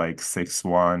a like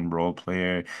 6'1" role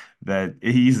player. That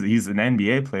he's an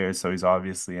NBA player, so he's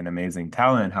obviously an amazing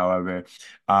talent. However,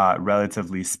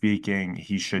 relatively speaking,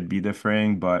 he should be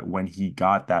deferring. But when he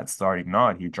got that starting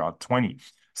nod, he dropped 20.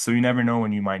 So you never know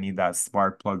when you might need that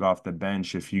spark plug off the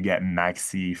bench if you get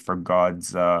Maxi for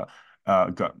God's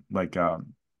like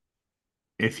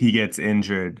if he gets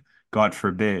injured, God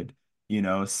forbid,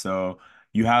 so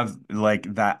you have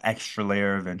like that extra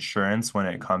layer of insurance when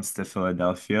it comes to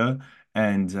Philadelphia.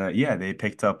 And yeah, they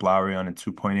picked up Lowry on a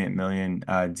 2.8 million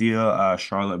deal.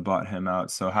 Charlotte bought him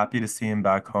out. So happy to see him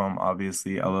back home.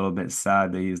 Obviously, a little bit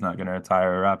sad that he's not going to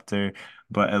retire a Raptor,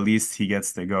 but at least he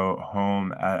gets to go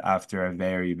home after a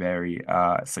very, very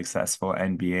successful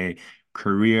NBA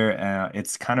career.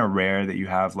 It's kind of rare that you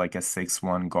have like a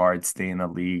 6'1" guard stay in the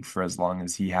league for as long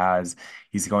as he has.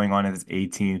 He's going on his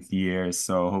 18th year,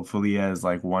 so hopefully he has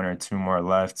like one or two more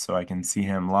left so I can see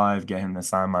him live, get him to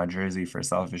sign my jersey for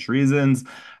selfish reasons.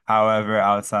 However,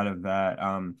 outside of that,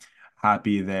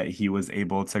 happy that he was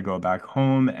able to go back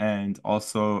home. And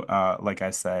also, like I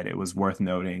said, it was worth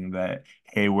noting that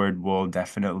Hayward will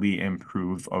definitely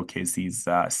improve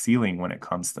OKC's ceiling when it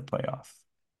comes to playoff.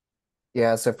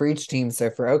 Yeah, so for each team, so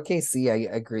for OKC,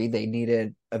 I agree they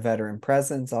needed a veteran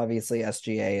presence. Obviously,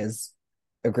 SGA is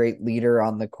a great leader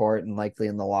on the court and likely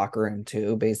in the locker room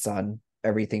too, based on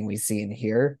everything we see and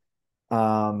hear.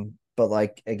 But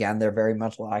like again, they're very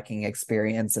much lacking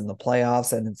experience in the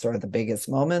playoffs and in sort of the biggest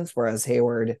moments, whereas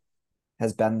Hayward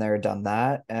has been there, done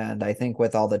that. And I think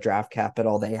with all the draft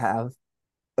capital they have,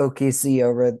 OKC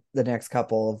over the next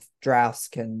couple of drafts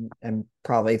can, and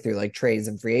probably through like trades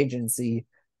and free agency,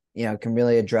 can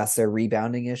really address their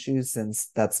rebounding issues, since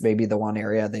that's maybe the one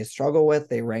area they struggle with.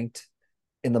 They ranked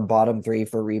in the bottom three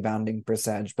for rebounding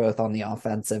percentage, both on the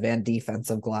offensive and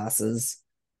defensive glasses.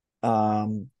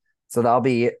 Um, so that'll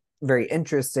be very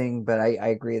interesting, but I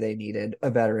agree they needed a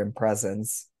veteran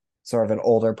presence, sort of an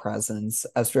older presence.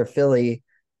 As for Philly,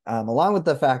 along with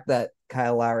the fact that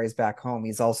Kyle Lowry's back home,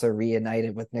 he's also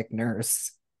reunited with Nick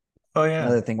Nurse. Oh yeah,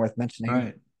 Another thing worth mentioning.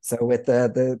 right. So with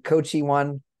the coach he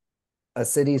won a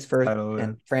city's first Title.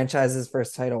 and franchise's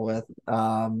first title with,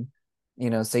 so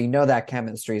that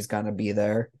chemistry is gonna be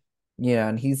there.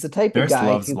 And he's the type of Nurse guy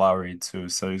loves who Lowry too,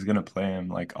 so he's gonna play him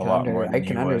like a can lot more under I than he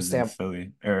can was in understand.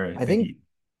 Philly or I the think Heat.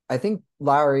 I think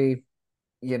Lowry,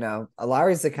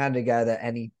 Lowry's the kind of guy that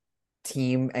any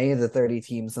of the 30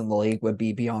 teams in the league would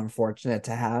be beyond fortunate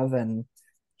to have. And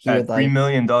he would At $3 like,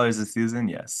 million a season,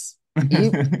 yes.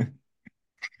 e-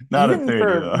 Not at even 30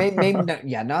 for though. maybe not,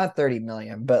 yeah, not 30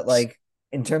 million, but like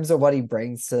in terms of what he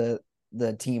brings to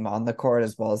the team on the court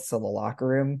as well as to the locker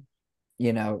room,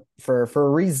 for a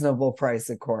reasonable price,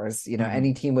 of course,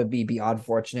 any Mhm. team would be beyond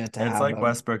fortunate to It's have like him.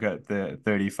 Westbrook at the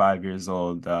 35 years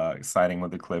old, signing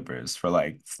with the Clippers for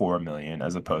like 4 million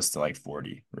as opposed to like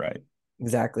 40, right?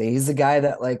 Exactly. He's a guy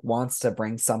that like wants to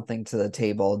bring something to the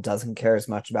table, doesn't care as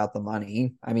much about the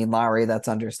money. I mean, Lowry, that's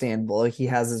understandable. He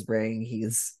has his ring.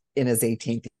 He's in his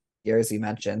 18th year, as you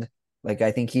mentioned. Like,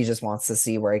 I think he just wants to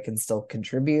see where he can still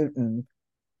contribute and,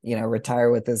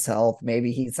 retire with his health.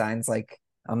 Maybe he signs like,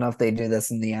 I don't know if they do this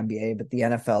in the NBA, but the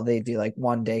NFL, they do like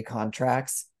 1 day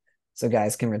contracts. So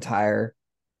guys can retire,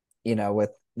 with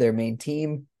their main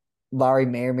team. Lowry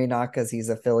may or may not because he's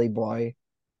a Philly boy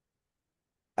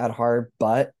at heart,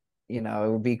 but it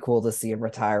would be cool to see him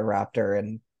retire Raptor,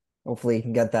 and hopefully he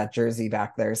can get that jersey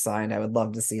back there signed. I would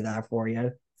love to see that for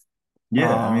you.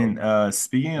 Yeah, I mean, Um,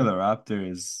 speaking of the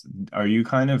Raptors, are you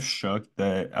kind of shook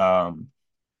that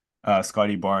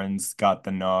Scotty Barnes got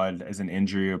the nod as an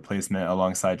injury replacement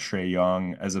alongside Trey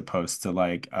Young as opposed to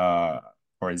like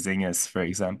Porzingis, for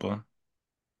example?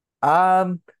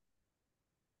 um,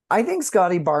 I think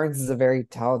Scotty Barnes is a very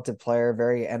talented player,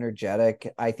 very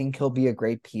energetic. I think he'll be a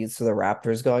great piece for the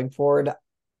Raptors going forward.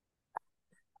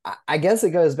 I guess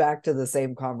it goes back to the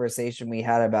same conversation we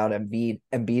had about Embiid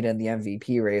in the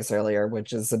MVP race earlier,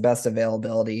 which is the best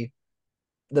ability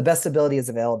is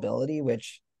availability,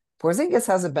 which Porzingis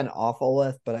hasn't been awful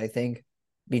with, but I think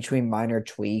between minor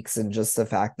tweaks and just the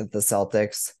fact that the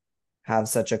Celtics have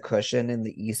such a cushion in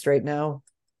the East right now,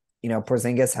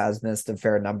 Porzingis has missed a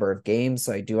fair number of games,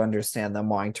 so I do understand them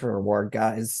wanting to reward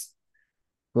guys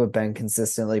who have been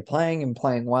consistently playing and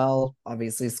playing well.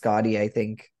 Obviously, Scotty, I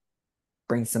think,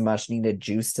 brings some much needed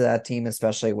juice to that team,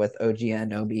 especially with OG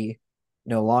Anunoby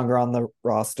no longer on the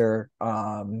roster.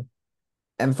 And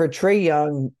for Trae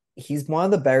Young, he's one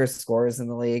of the better scorers in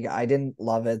the league. I didn't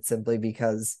love it simply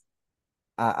because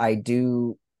I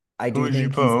do I Who do would you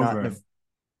think put he's not over in a. him?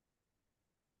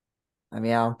 I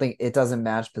mean, I don't think it doesn't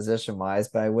match position wise,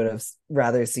 but I would have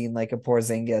rather seen like a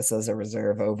Porzingis as a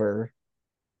reserve over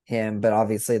him. But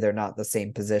obviously, they're not the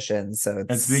same position, so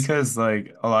It's it's because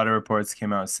like a lot of reports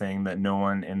came out saying that no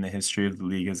one in the history of the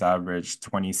league has averaged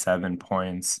 27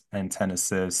 points and 10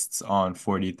 assists on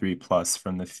 43 plus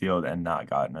from the field and not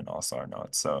gotten an all-star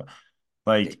nod. So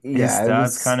like his yeah, it stats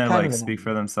was kind of kind like of an speak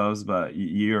for themselves, but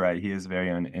you're right. He is very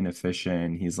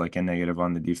inefficient. He's like a negative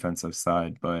on the defensive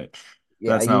side, but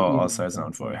yeah. that's not what You all-star is mentioned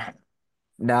known this. for.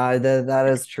 No, that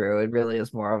is true. It really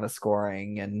is more of a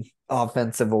scoring and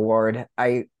offensive award.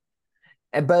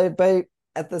 But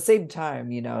at the same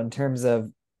time, in terms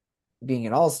of being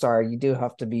an all-star, you do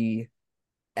have to be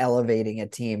elevating a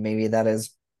team. Maybe that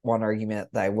is one argument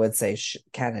that I would say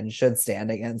can and should stand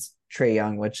against Trae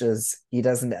Young, which is he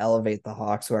doesn't elevate the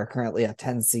Hawks, who are currently a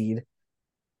 10 seed,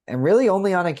 and really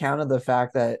only on account of the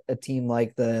fact that a team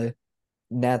like the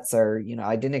Nets are,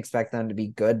 I didn't expect them to be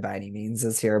good by any means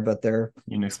this year, but they're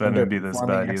You didn't expect him to be this underperforming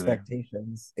bad either.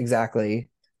 expectations. Exactly.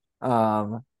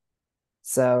 Um,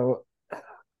 so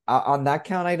on that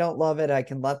count, I don't love it. I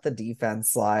can let the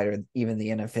defense slide or even the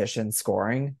inefficient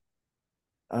scoring.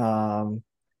 Um,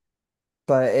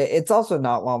 but it's also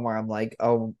not one where I'm like,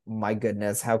 oh my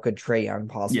goodness, how could Trae Young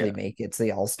possibly Yeah. make it to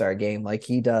the All-Star game? Like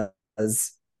he does.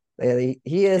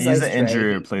 He is He's Ice an Trae.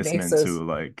 injury He makes replacement those. too.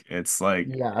 Like it's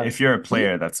like Yeah, if you're a he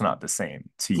player, that's not the same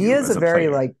to he you is as a a very player.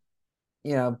 like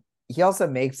you know, he also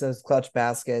makes those clutch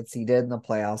baskets. He did in the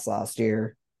playoffs last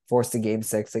year, forced a game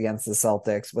six against the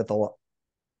Celtics with the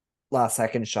last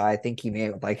second shot. I think he made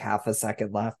it with like half a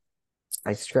second left.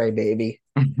 I stray baby.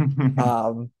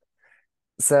 Um,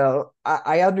 so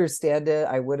I understand it.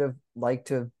 I would have liked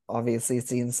to have obviously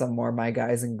seen some more of my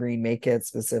guys in green make it,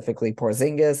 specifically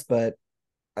Porzingis, but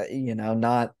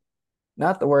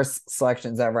not the worst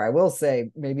selections ever. I will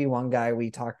say maybe one guy we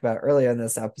talked about earlier in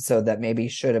this episode that maybe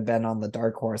should have been on the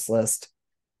dark horse list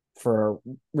for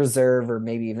reserve or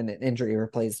maybe even an injury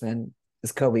replacement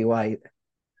is Kobe White,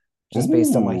 just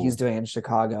based on what he's Ooh, doing in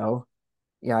Chicago.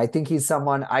 Yeah, I think he's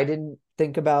someone I didn't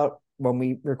think about when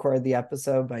we recorded the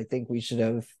episode, but I think we should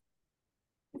have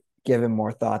given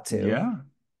more thought to. yeah.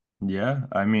 Yeah,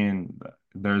 I mean,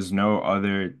 there's no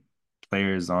other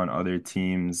players on other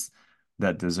teams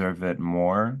that deserve it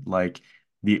more. Like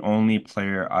the only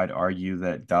player I'd argue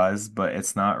that does, but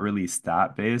it's not really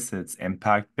stat based, it's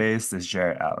impact based, is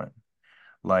Jarrett Allen.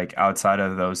 Like outside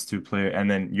of those two players, and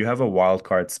then you have a wild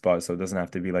card spot, so it doesn't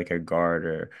have to be like a guard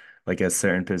or like a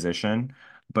certain position.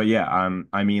 But yeah,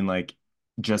 I mean like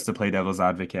just to play devil's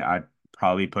advocate, I'd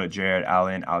probably put Jared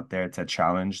Allen out there to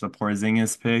challenge the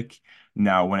Porzingis pick.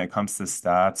 Now, when it comes to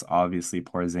stats, obviously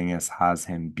Porzingis has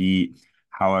him beat.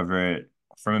 However,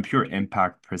 from a pure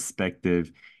impact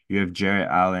perspective, you have Jarrett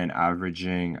Allen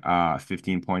averaging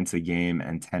 15 points a game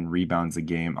and 10 rebounds a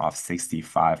game off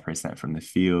 65% from the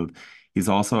field. He's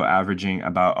also averaging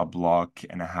about a block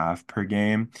and a half per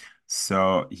game.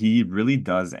 So he really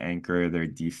does anchor their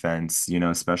defense,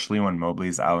 especially when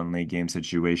Mobley's out in late game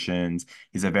situations.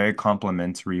 He's a very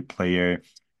complimentary player.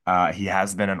 He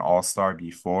has been an all-star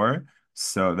before.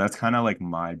 So that's kind of like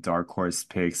my dark horse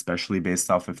pick, especially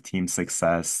based off of team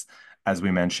success. As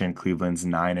we mentioned, Cleveland's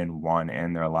 9-1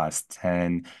 in their last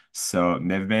 10. So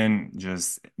they've been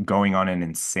just going on an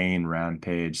insane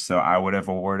rampage. So I would have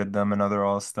awarded them another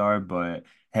All-Star, but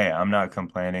hey, I'm not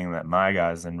complaining that my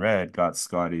guys in red got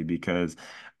Scotty because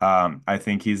I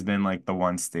think he's been like the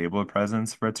one stable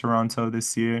presence for Toronto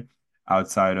this year,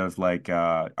 outside of like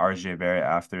RJ Barrett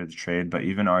after the trade. But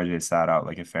even RJ sat out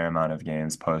like a fair amount of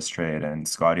games post-trade, and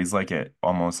Scotty's like at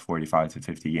almost 45 to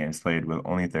 50 games played with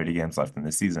only 30 games left in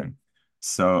the season.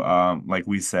 So, like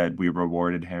we said, we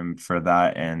rewarded him for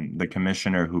that, and the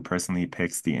commissioner who personally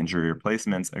picks the injury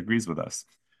replacements agrees with us.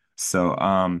 So,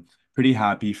 pretty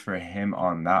happy for him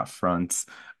on that front.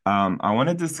 I want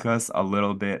to discuss a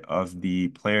little bit of the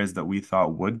players that we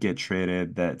thought would get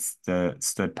traded that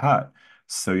stood pat.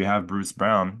 So you have Bruce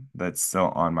Brown that's still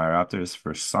on my Raptors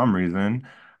for some reason.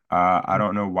 I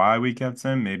don't know why we kept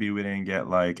him. Maybe we didn't get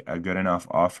like a good enough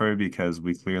offer because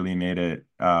we clearly made it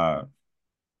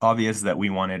obvious that we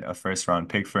wanted a first round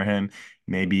pick for him.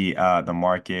 Maybe the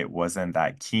market wasn't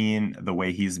that keen the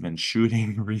way he's been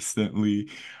shooting recently.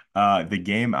 The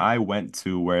game I went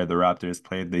to where the Raptors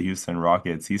played the Houston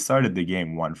Rockets, he started the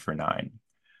game 1 for 9.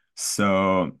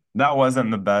 So that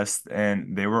wasn't the best,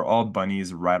 and they were all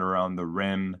bunnies right around the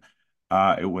rim.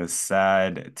 It was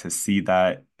sad to see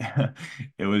that.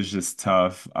 It was just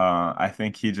tough. I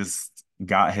think he just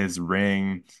got his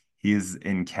ring. He's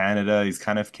in Canada. He's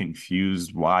kind of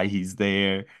confused why he's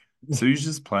there. So he's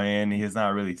just playing. He's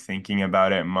not really thinking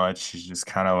about it much. He's just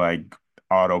kind of like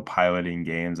autopiloting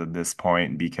games at this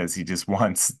point because he just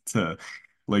wants to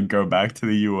like go back to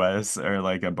the US or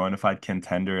like a bona fide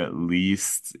contender at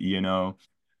least, you know.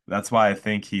 That's why I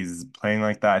think he's playing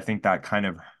like that. I think that kind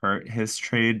of hurt his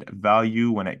trade value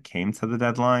when it came to the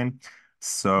deadline.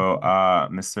 So,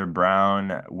 Mr.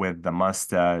 Brown with the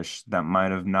mustache, that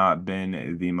might have not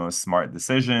been the most smart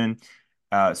decision.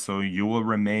 So you will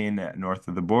remain north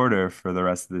of the border for the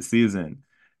rest of the season.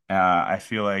 I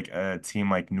feel like a team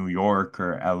like New York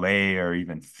or LA or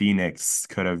even Phoenix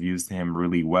could have used him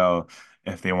really well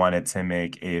if they wanted to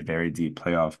make a very deep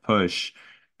playoff push.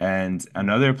 And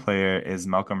another player is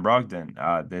Malcolm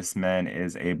Brogdon. This man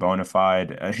is a bona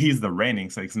fide, he's the reigning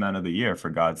sixth man of the year, for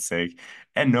God's sake.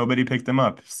 And nobody picked him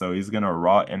up. So he's going to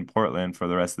rot in Portland for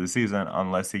the rest of the season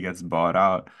unless he gets bought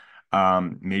out.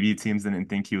 Maybe teams didn't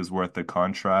think he was worth the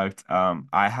contract.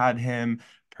 I had him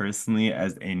personally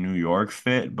as a New York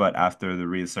fit, but after the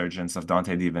resurgence of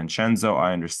Dante DiVincenzo,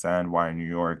 I understand why New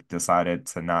York decided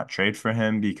to not trade for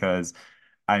him because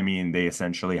I mean, they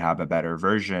essentially have a better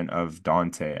version of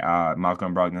Dante.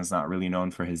 Malcolm Brogdon's not really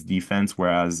known for his defense,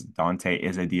 whereas Dante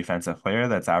is a defensive player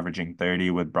that's averaging 30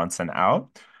 with Brunson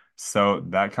out. So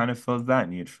that kind of fills that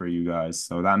need for you guys.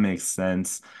 So that makes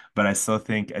sense. But I still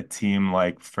think a team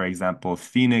like, for example,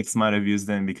 Phoenix might have used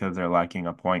him because they're lacking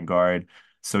a point guard.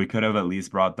 So he could have at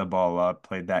least brought the ball up,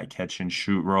 played that catch and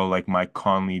shoot role like Mike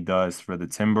Conley does for the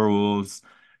Timberwolves.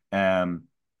 Um,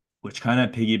 which kind of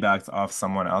piggybacks off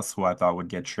someone else who I thought would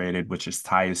get traded, which is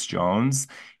Tyus Jones.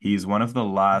 He's one of the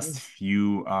last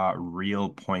few real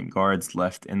point guards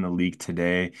left in the league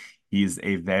today. He's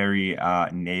a very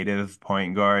native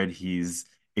point guard. He's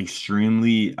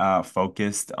extremely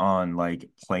focused on like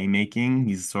playmaking.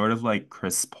 He's sort of like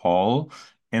Chris Paul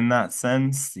in that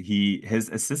sense. His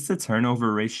assist to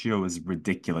turnover ratio is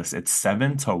ridiculous. It's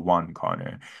 7-1,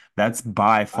 Connor. That's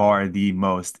by Wow. far the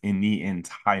most in the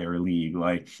entire league.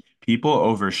 Like people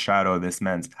overshadow this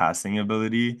man's passing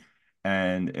ability.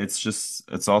 And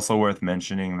it's also worth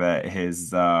mentioning that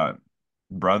his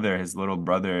brother, his little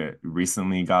brother,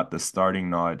 recently got the starting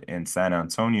nod in San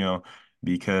Antonio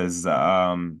because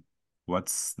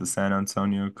what's the San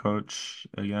Antonio coach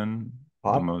again?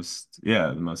 Pop,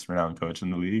 The most renowned coach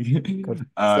in the league. coach,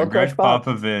 still Coach Greg Pop.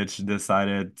 Popovich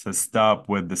decided to stop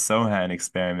with the Sohan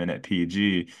experiment at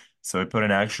PG. So he put an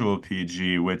actual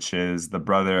PG, which is the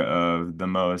brother of the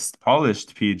most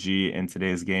polished PG in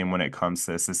today's game when it comes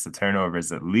to assists to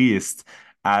turnovers, at least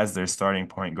as their starting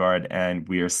point guard. And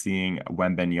we are seeing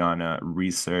Wembanyama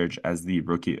resurge as the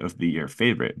Rookie of the Year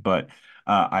favorite. But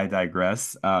I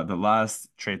digress. The last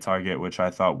trade target, which I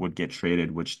thought would get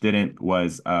traded, which didn't,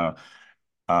 was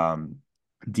um,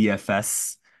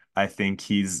 DFS. I think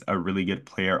he's a really good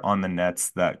player on the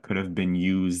Nets that could have been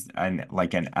used in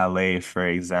like an LA, for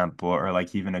example, or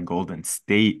like even a Golden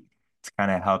State to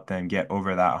kind of help them get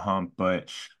over that hump. But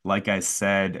like I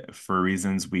said, for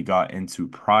reasons we got into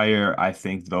prior, I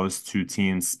think those two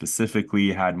teams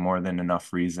specifically had more than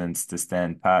enough reasons to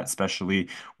stand pat, especially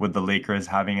with the Lakers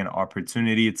having an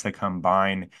opportunity to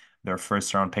combine their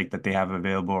first round pick that they have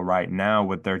available right now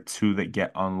with their two that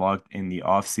get unlocked in the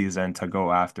offseason to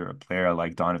go after a player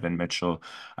like Donovan Mitchell.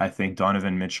 I think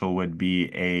Donovan Mitchell would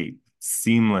be a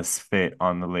seamless fit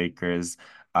on the Lakers,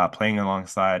 playing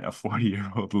alongside a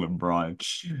 40-year-old LeBron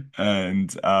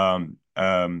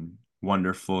and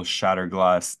wonderful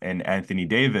Shatterglass and Anthony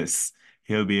Davis.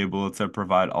 He'll be able to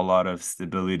provide a lot of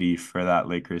stability for that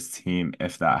Lakers team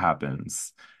if that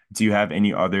happens. Do you have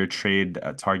any other trade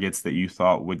targets that you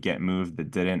thought would get moved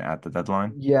that didn't at the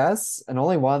deadline? Yes, and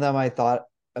only one of them I thought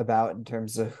about in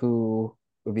terms of who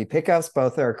would be pickups.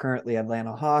 Both are currently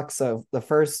Atlanta Hawks. So the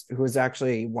first, who is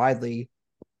actually widely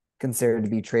considered to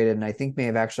be traded, and I think may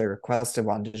have actually requested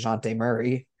one, DeJounte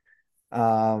Murray.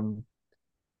 Um,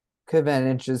 could have been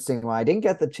an interesting one. I didn't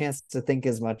get the chance to think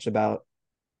as much about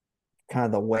kind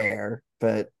of the where,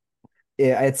 but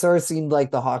it sort of seemed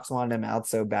like the Hawks wanted him out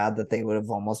so bad that they would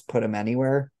have almost put him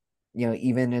anywhere. You know,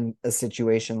 even in a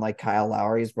situation like Kyle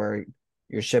Lowry's where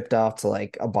you're shipped off to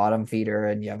like a bottom feeder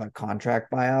and you have a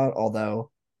contract buyout, although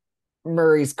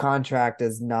Murray's contract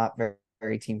is not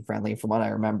very team friendly from what I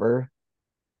remember.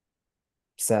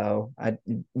 So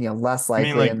less I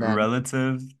mean, likely. like And then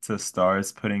relative to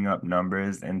stars putting up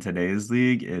numbers in today's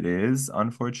league, it is,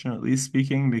 unfortunately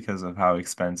speaking, because of how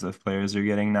expensive players are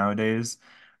getting nowadays.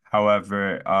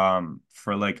 However,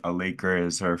 for like a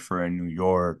Lakers or for a New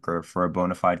York or for a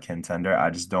bona fide contender, I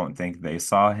just don't think they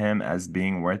saw him as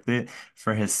being worth it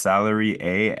for his salary,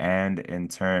 A, and in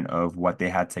turn of what they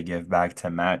had to give back to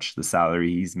match the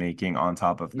salary he's making on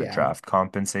top of the Yeah, draft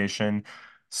compensation.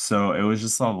 So it was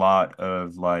just a lot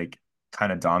of like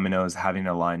kind of dominoes having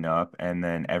to line up, and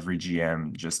then every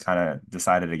GM just kind of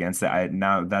decided against it. I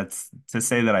now that's to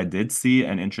say that I did see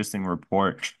an interesting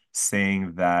report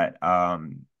saying that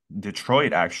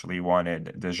Detroit actually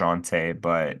wanted DeJounte,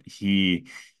 but he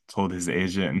told his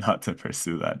agent not to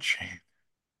pursue that trade.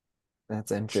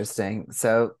 that's interesting.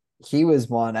 So he was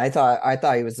one. I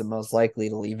thought he was the most likely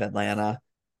to leave Atlanta.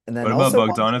 And then What about also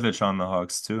one Bogdanovich on the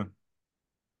Hawks too?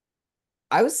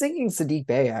 I was thinking Sadiq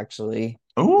Bey actually.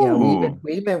 You know, Ooh,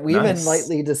 we even nice.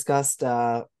 lightly discussed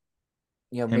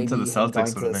Him to the maybe him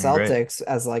going Celtics to would have the been great. Celtics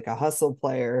as like a hustle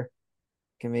player,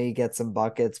 can maybe get some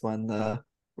buckets when the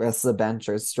rest of the bench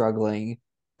are struggling.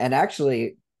 And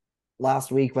actually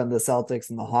last week when the Celtics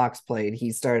and the Hawks played,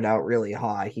 he started out really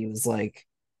hot. He was like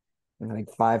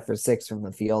 5 for 6 from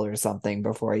the field or something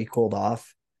before he cooled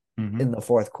off in Hmm. the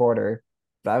fourth quarter.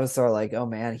 But I was sort of like, oh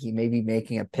man, he may be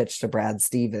making a pitch to Brad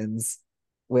Stevens,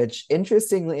 which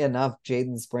interestingly enough,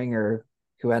 Jaden Springer,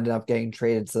 who ended up getting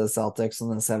traded to the Celtics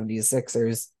and the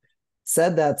 76ers,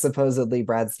 said that supposedly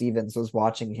Brad Stevens was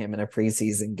watching him in a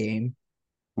preseason game,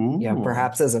 Ooh,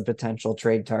 perhaps as a potential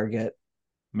trade target.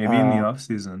 maybe in the Uh,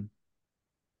 offseason.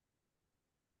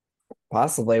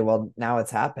 Possibly. Well, now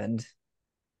it's happened.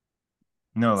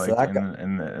 No, So like that,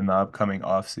 in the upcoming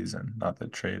offseason, not the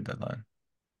trade deadline.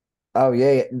 oh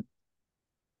yeah, yeah.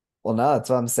 Well, no, that's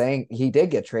what I'm saying. He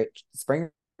did get traded.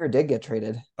 Springer did get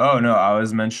traded. Oh no, I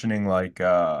was mentioning like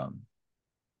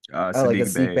Oh, like a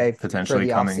Sadiq Sadiq Bey Bey for potentially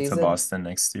the off coming to season. Boston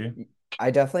next year.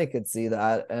 I definitely could see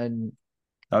that, and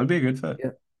That would be a good fit.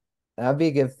 yeah, that'd be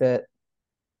a good fit.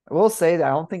 I will say that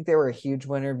I don't think they were a huge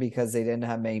winner because they didn't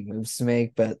have many moves to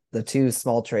make, but the two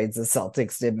small trades the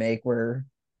Celtics did make were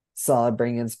solid,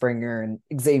 bringing in Springer and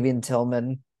Xavier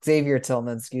Tillman,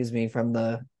 excuse me, from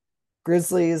the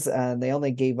Grizzlies, and they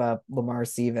only gave up Lamar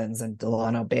Stevens and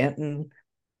Delano Banton,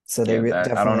 so Yeah, that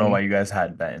I don't know why definitely, you guys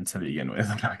had Benton to begin with.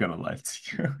 I'm not gonna lie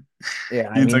to you. yeah.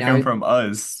 I You mean, took now him I from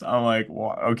us. I'm like,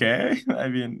 okay. I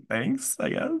mean, thanks, I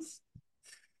guess.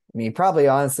 mean, he probably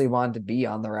honestly wanted to be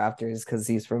on the Raptors because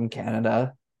he's from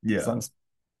Canada. Yeah. Some,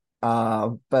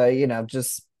 but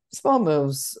just small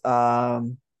moves. I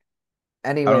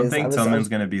don't Anyways, think I Tillman's was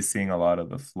gonna be seeing a lot of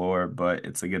the floor, but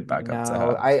it's a good backup to no,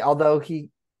 have. I although he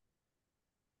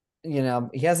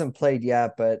hasn't played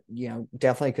yet, but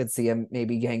definitely could see him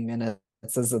maybe getting minutes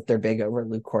as if they're big over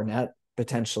Luke Cornett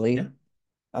Yeah, potentially.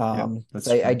 yeah,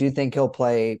 So that's I true. do think he'll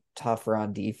play tougher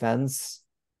on defense,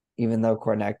 even though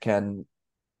Cornett can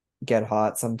get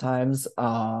hot sometimes.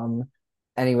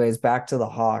 Anyways, back to the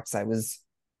Hawks. I was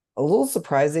a little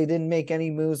surprised they didn't make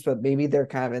any moves, but maybe they're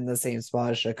kind of in the same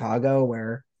spot as Chicago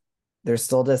where they're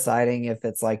still deciding if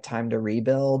it's like time to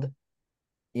rebuild.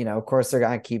 Of course they're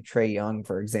gonna keep Trae Young,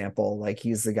 for example, like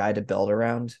he's the guy to build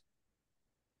around.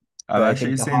 I've But I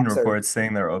think actually the seen Hawks are reports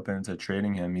saying they're open to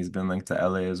trading him. He's been linked to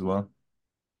LA as well.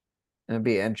 gonna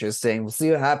be interesting. We'll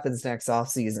see what happens next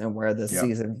offseason where the Yeah.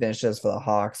 season finishes for the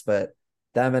Hawks, but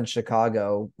them and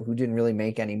Chicago, who didn't really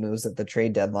make any moves at the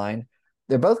trade deadline,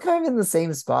 they're both kind of in the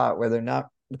same spot where they're not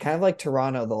kind of like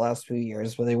Toronto the last few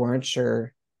years, where they weren't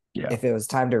sure Yeah. if it was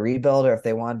time to rebuild or if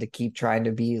they wanted to keep trying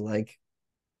to be like,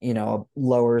 a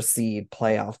lower seed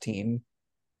playoff team.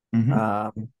 Hmm.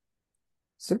 Um,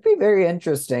 so it'd be very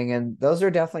interesting. And those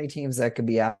are definitely teams that could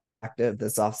be active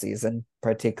this offseason,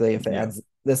 particularly if Yeah.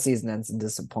 this season ends in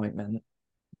disappointment.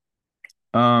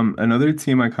 Another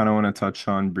team I kind of want to touch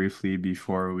on briefly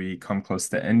before we come close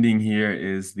to ending here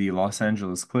is the Los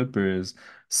Angeles Clippers.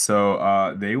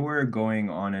 So, they were going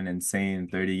on an insane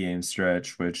 30-game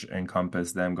stretch, which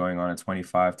encompassed them going on a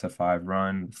 25 to 5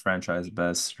 run, franchise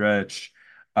best stretch.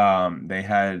 They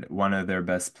had one of their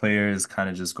best players kind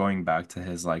of just going back to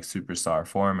his like superstar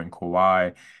form and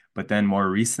Kawhi. But then more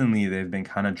recently, they've been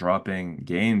kind of dropping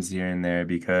games here and there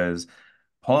because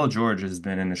Paul George has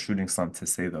been in a shooting slump to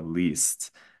say the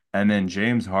least. And then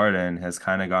James Harden has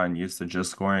kind of gotten used to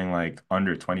just scoring like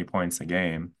under 20 points a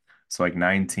game. So like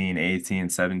 19, 18,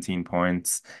 17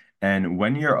 points. And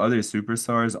when your other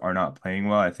superstars are not playing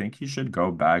well, I think he should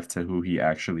go back to who he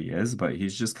actually is. But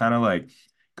he's just kind of like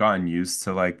gotten used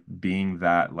to like being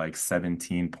that like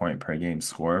 17 point per game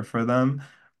scorer for them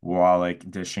while like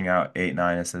dishing out 8,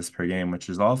 9 assists per game, which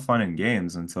is all fun and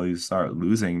games until you start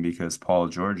losing because Paul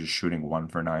George is shooting 1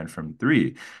 for 9 from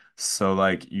three. So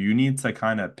like you need to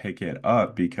kind of pick it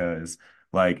up because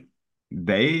like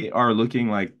they are looking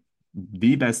like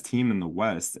the best team in the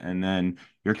West. And then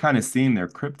you're kind of seeing their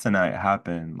kryptonite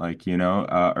happen, like,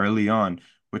 early on,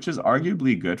 which is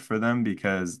arguably good for them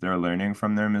because they're learning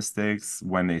from their mistakes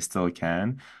when they still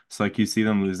can. So, like, you see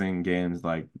them losing games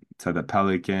like to the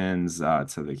Pelicans,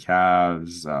 to the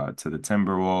Cavs, to the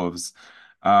Timberwolves.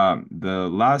 The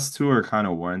last two are kind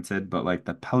of warranted, but like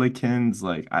the Pelicans,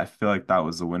 like, I feel like that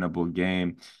was a winnable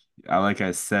game. Like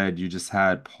I said, you just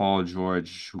had Paul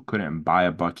George who couldn't buy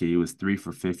a bucket. He was 3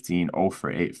 for 15, 0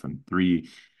 for 8 from three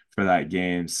for that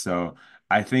game. So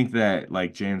I think that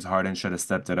like James Harden should have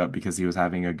stepped it up because he was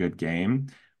having a good game,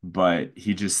 but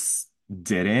he just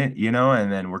didn't,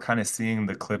 and then we're kind of seeing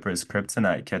the Clippers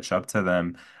kryptonite catch up to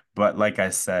them. But like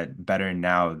I said, better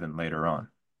now than later on.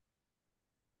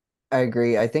 I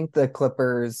agree. I think the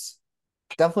Clippers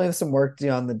definitely have some work to do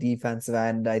on the defensive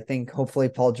end. I think hopefully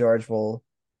Paul George will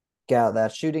get out of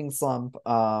that shooting slump.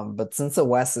 But since the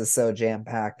West is so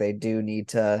jam-packed, they need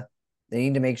to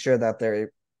make sure that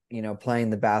they're, playing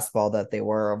the basketball that they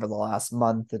were over the last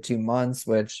month to 2 months,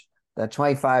 which that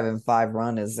 25-5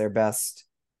 run is their best,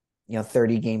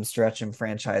 30 game stretch in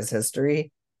franchise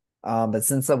history. But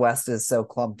since the West is so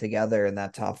clumped together in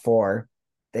that top four,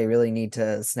 they really need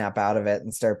to snap out of it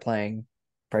and start playing,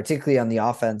 particularly on the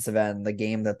offensive end, the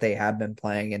game that they had been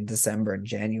playing in December and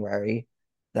January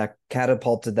that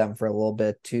catapulted them for a little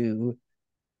bit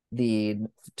the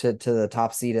to the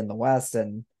top seed in the West.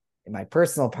 And in my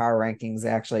personal power rankings, they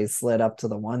actually slid up to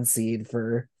the 1 seed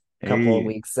for a couple of Hey,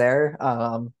 weeks there.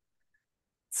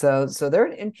 So they're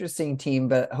an interesting team,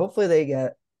 but hopefully they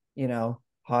get,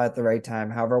 hot at the right time.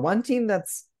 However, one team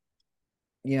that's,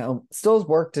 still has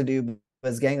work to do,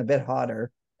 was getting a bit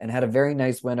hotter and had a very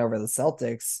nice win over the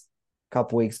Celtics a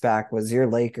couple weeks back, was your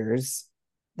Lakers.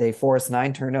 They forced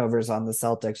 9 turnovers on the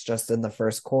Celtics just in the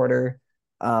first quarter.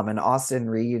 And Austin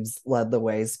Reeves led the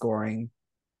way, scoring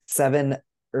seven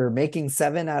or making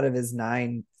 7 out of his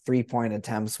 9 3-point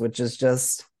attempts, which is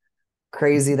just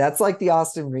crazy. That's like the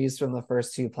Austin Reeves from the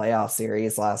first two playoff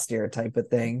series last year type of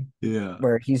thing, yeah.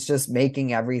 where he's just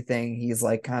making everything. He's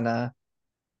like kind of,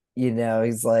 he's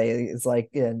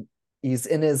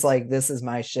in his like this is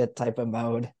my shit type of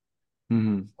mode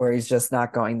Hmm. where he's just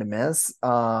not going to miss.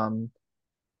 The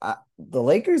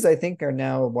Lakers, I think, are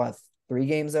now what 3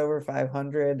 games over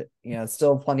 500.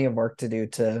 Still plenty of work to do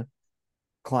to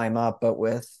climb up, but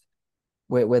with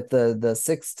the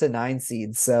 6 to 9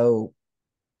 seeds so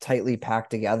tightly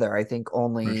packed together, I think For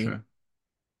only sure.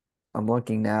 I'm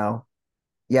looking now.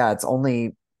 Yeah, it's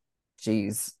only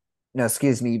geez, no,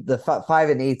 excuse me, the 5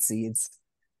 and 8 seeds.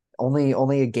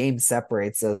 Only a game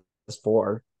separates those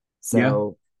four. Yeah.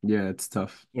 So Yeah, it's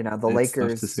tough. the It's tough to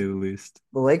Lakers say the least.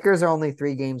 the Lakers are only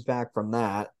 3 games back from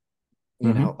that.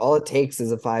 Hmm. All it takes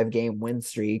is a 5 game win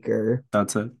streak or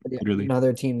That's it, literally.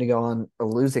 another team to go on a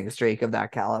losing streak of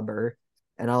that caliber.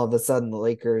 And all of a sudden, the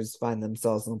Lakers find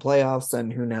themselves in the playoffs.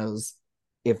 And who knows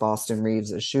if Austin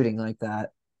Reeves is shooting like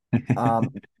that.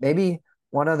 Maybe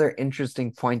one other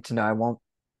interesting point to know, I won't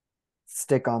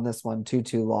stick on this one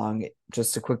too long,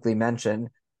 just to quickly mention.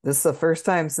 This is the first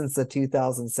time since the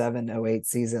 2007-08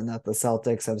 season that the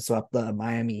Celtics have swept the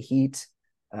Miami Heat,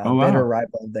 a Oh, bitter wow.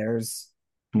 rival of theirs.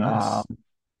 Um, Nice.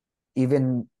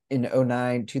 even in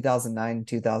 09, 2009,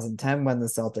 2010, when the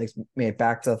Celtics made it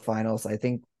back to the finals, I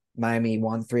think Miami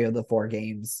won 3 of the 4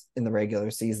 games in the regular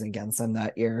season against them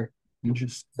that year.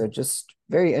 Interesting. So just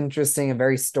very interesting, a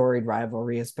very storied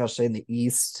rivalry, especially in the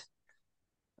East.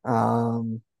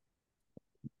 Um,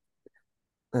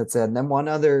 that's it. And then one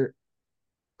other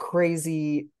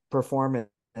crazy performance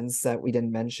that we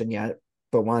didn't mention yet,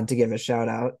 but wanted to give a shout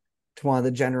out to one of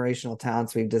the generational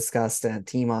talents we've discussed, a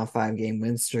team off 5 game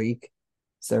win streak.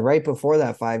 So right before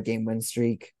that 5 game win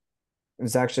streak, it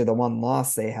was actually the one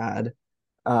loss they had.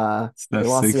 They Steph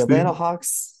lost to the Atlanta 60.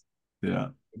 Hawks Yeah.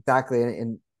 exactly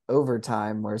in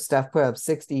overtime, where Steph put up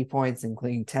 60 points,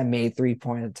 including 10 made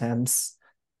 3-point attempts,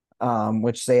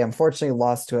 which they unfortunately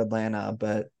lost to Atlanta,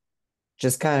 but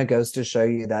just kind of goes to show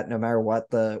you that no matter what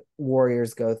the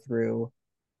Warriors go through,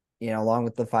 along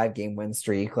with the 5 game win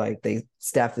streak, like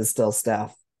Steph is still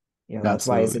Steph. That's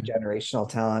why he's a Absolutely. generational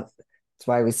talent. That's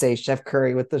why we say Chef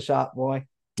Curry with the shot boy.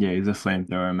 Yeah, he's a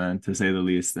flamethrower, man, to say the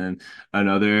least. And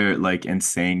another like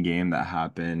insane game that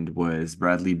happened was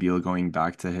Bradley Beal going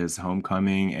back to his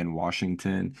homecoming in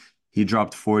Washington. He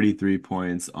dropped 43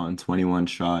 points on 21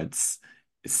 shots,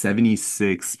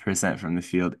 76% from the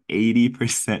field,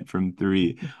 80% from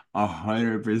three,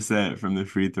 100% from the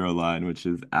free throw line, which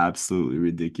is absolutely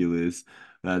ridiculous.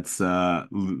 That's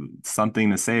something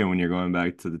to say when you're going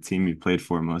back to the team you played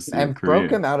for most of your And broke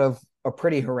career. him out of a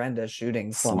pretty horrendous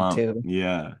shooting slump Slump. too.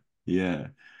 Yeah. Yeah.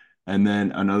 And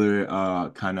then another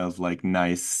kind of like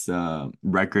nice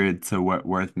record to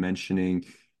worth mentioning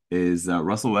is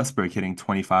Russell Westbrook hitting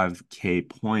 25K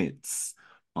points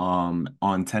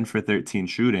on 10 for 13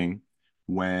 shooting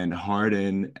when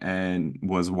Harden and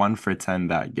was 1 for 10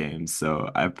 that game. So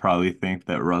I probably think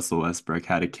that Russell Westbrook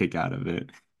had a kick out of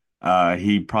it.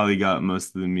 He probably got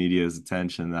most of the media's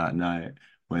attention that night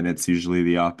when it's usually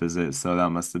the opposite. So that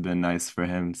must have been nice for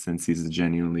him since he's a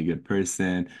genuinely good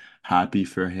person. Happy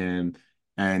for him.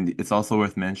 And it's also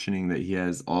worth mentioning that he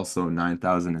has also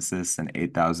 9,000 assists and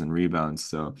 8,000 rebounds.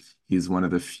 So he's one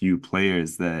of the few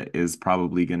players that is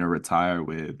probably going to retire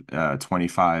with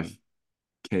 25K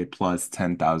plus,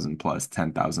 10,000 plus,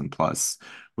 10,000 plus,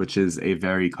 which is a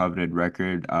very coveted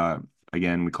record.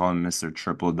 Again, we call him Mr.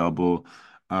 Triple Double.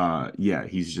 Yeah,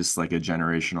 he's just like a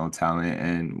generational talent.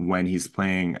 And when he's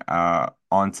playing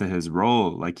onto his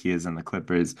role, like he is in the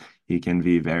Clippers, he can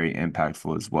be very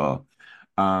impactful as well.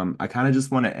 I kind of just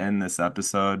want to end this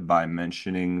episode by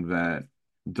mentioning that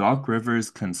Doc Rivers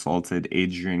consulted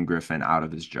Adrian Griffen out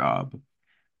of his job.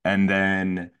 And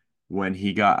then when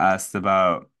he got asked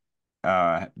about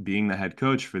being the head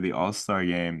coach for the All-Star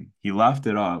game, he laughed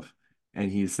it off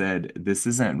and he said, "This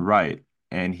isn't right."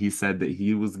 And he said that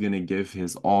he was going to give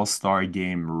his All-Star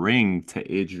game ring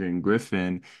to Adrian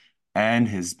Griffen and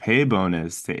his pay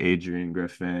bonus to Adrian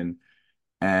Griffen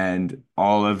and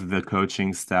all of the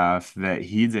coaching staff that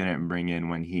he didn't bring in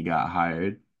when he got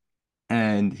hired.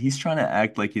 And he's trying to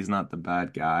act like he's not the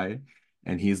bad guy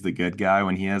and he's the good guy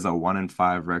when he has a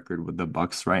 1-5 record with the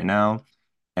Bucks right now.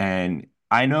 And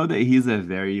I know that he's a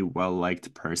very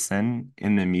well-liked person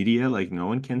in the media. Like no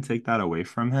one can take that away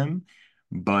from him.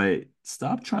 But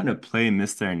stop trying to play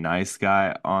Mr. Nice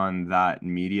Guy on that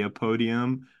media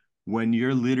podium when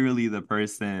you're literally the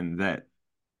person that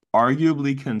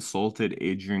arguably consulted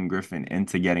Adrian Griffen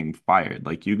into getting fired.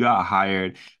 Like you got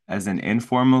hired as an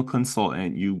informal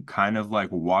consultant. You kind of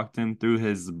like walked him through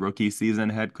his rookie season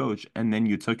head coach, and then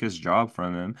you took his job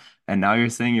from him. And now you're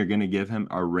saying you're going to give him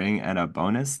a ring and a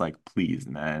bonus? Like, please,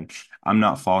 man. I'm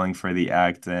not falling for the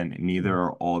act, and neither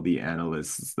are all the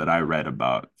analysts that I read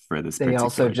about for this They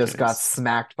also particular just got case.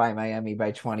 smacked by Miami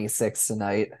by 26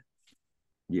 tonight.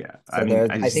 Yeah, I So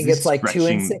mean, I think he's it's like two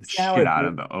and stretching the six now shit or out three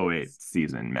of the and '08 six.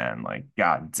 season, man. Like,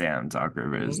 goddamn, Doc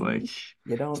Rivers. Like,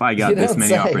 Mhm. if I You got this don't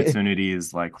many say.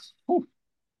 opportunities, like, whew.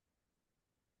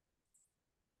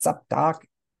 What's up, Doc?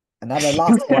 Another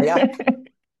loss for you.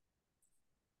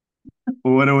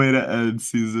 What a way to end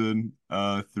season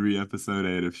 3, episode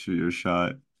 8 of Shoot Your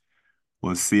Shot.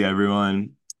 We'll see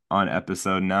everyone on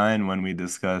episode 9 when we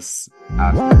discuss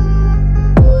after.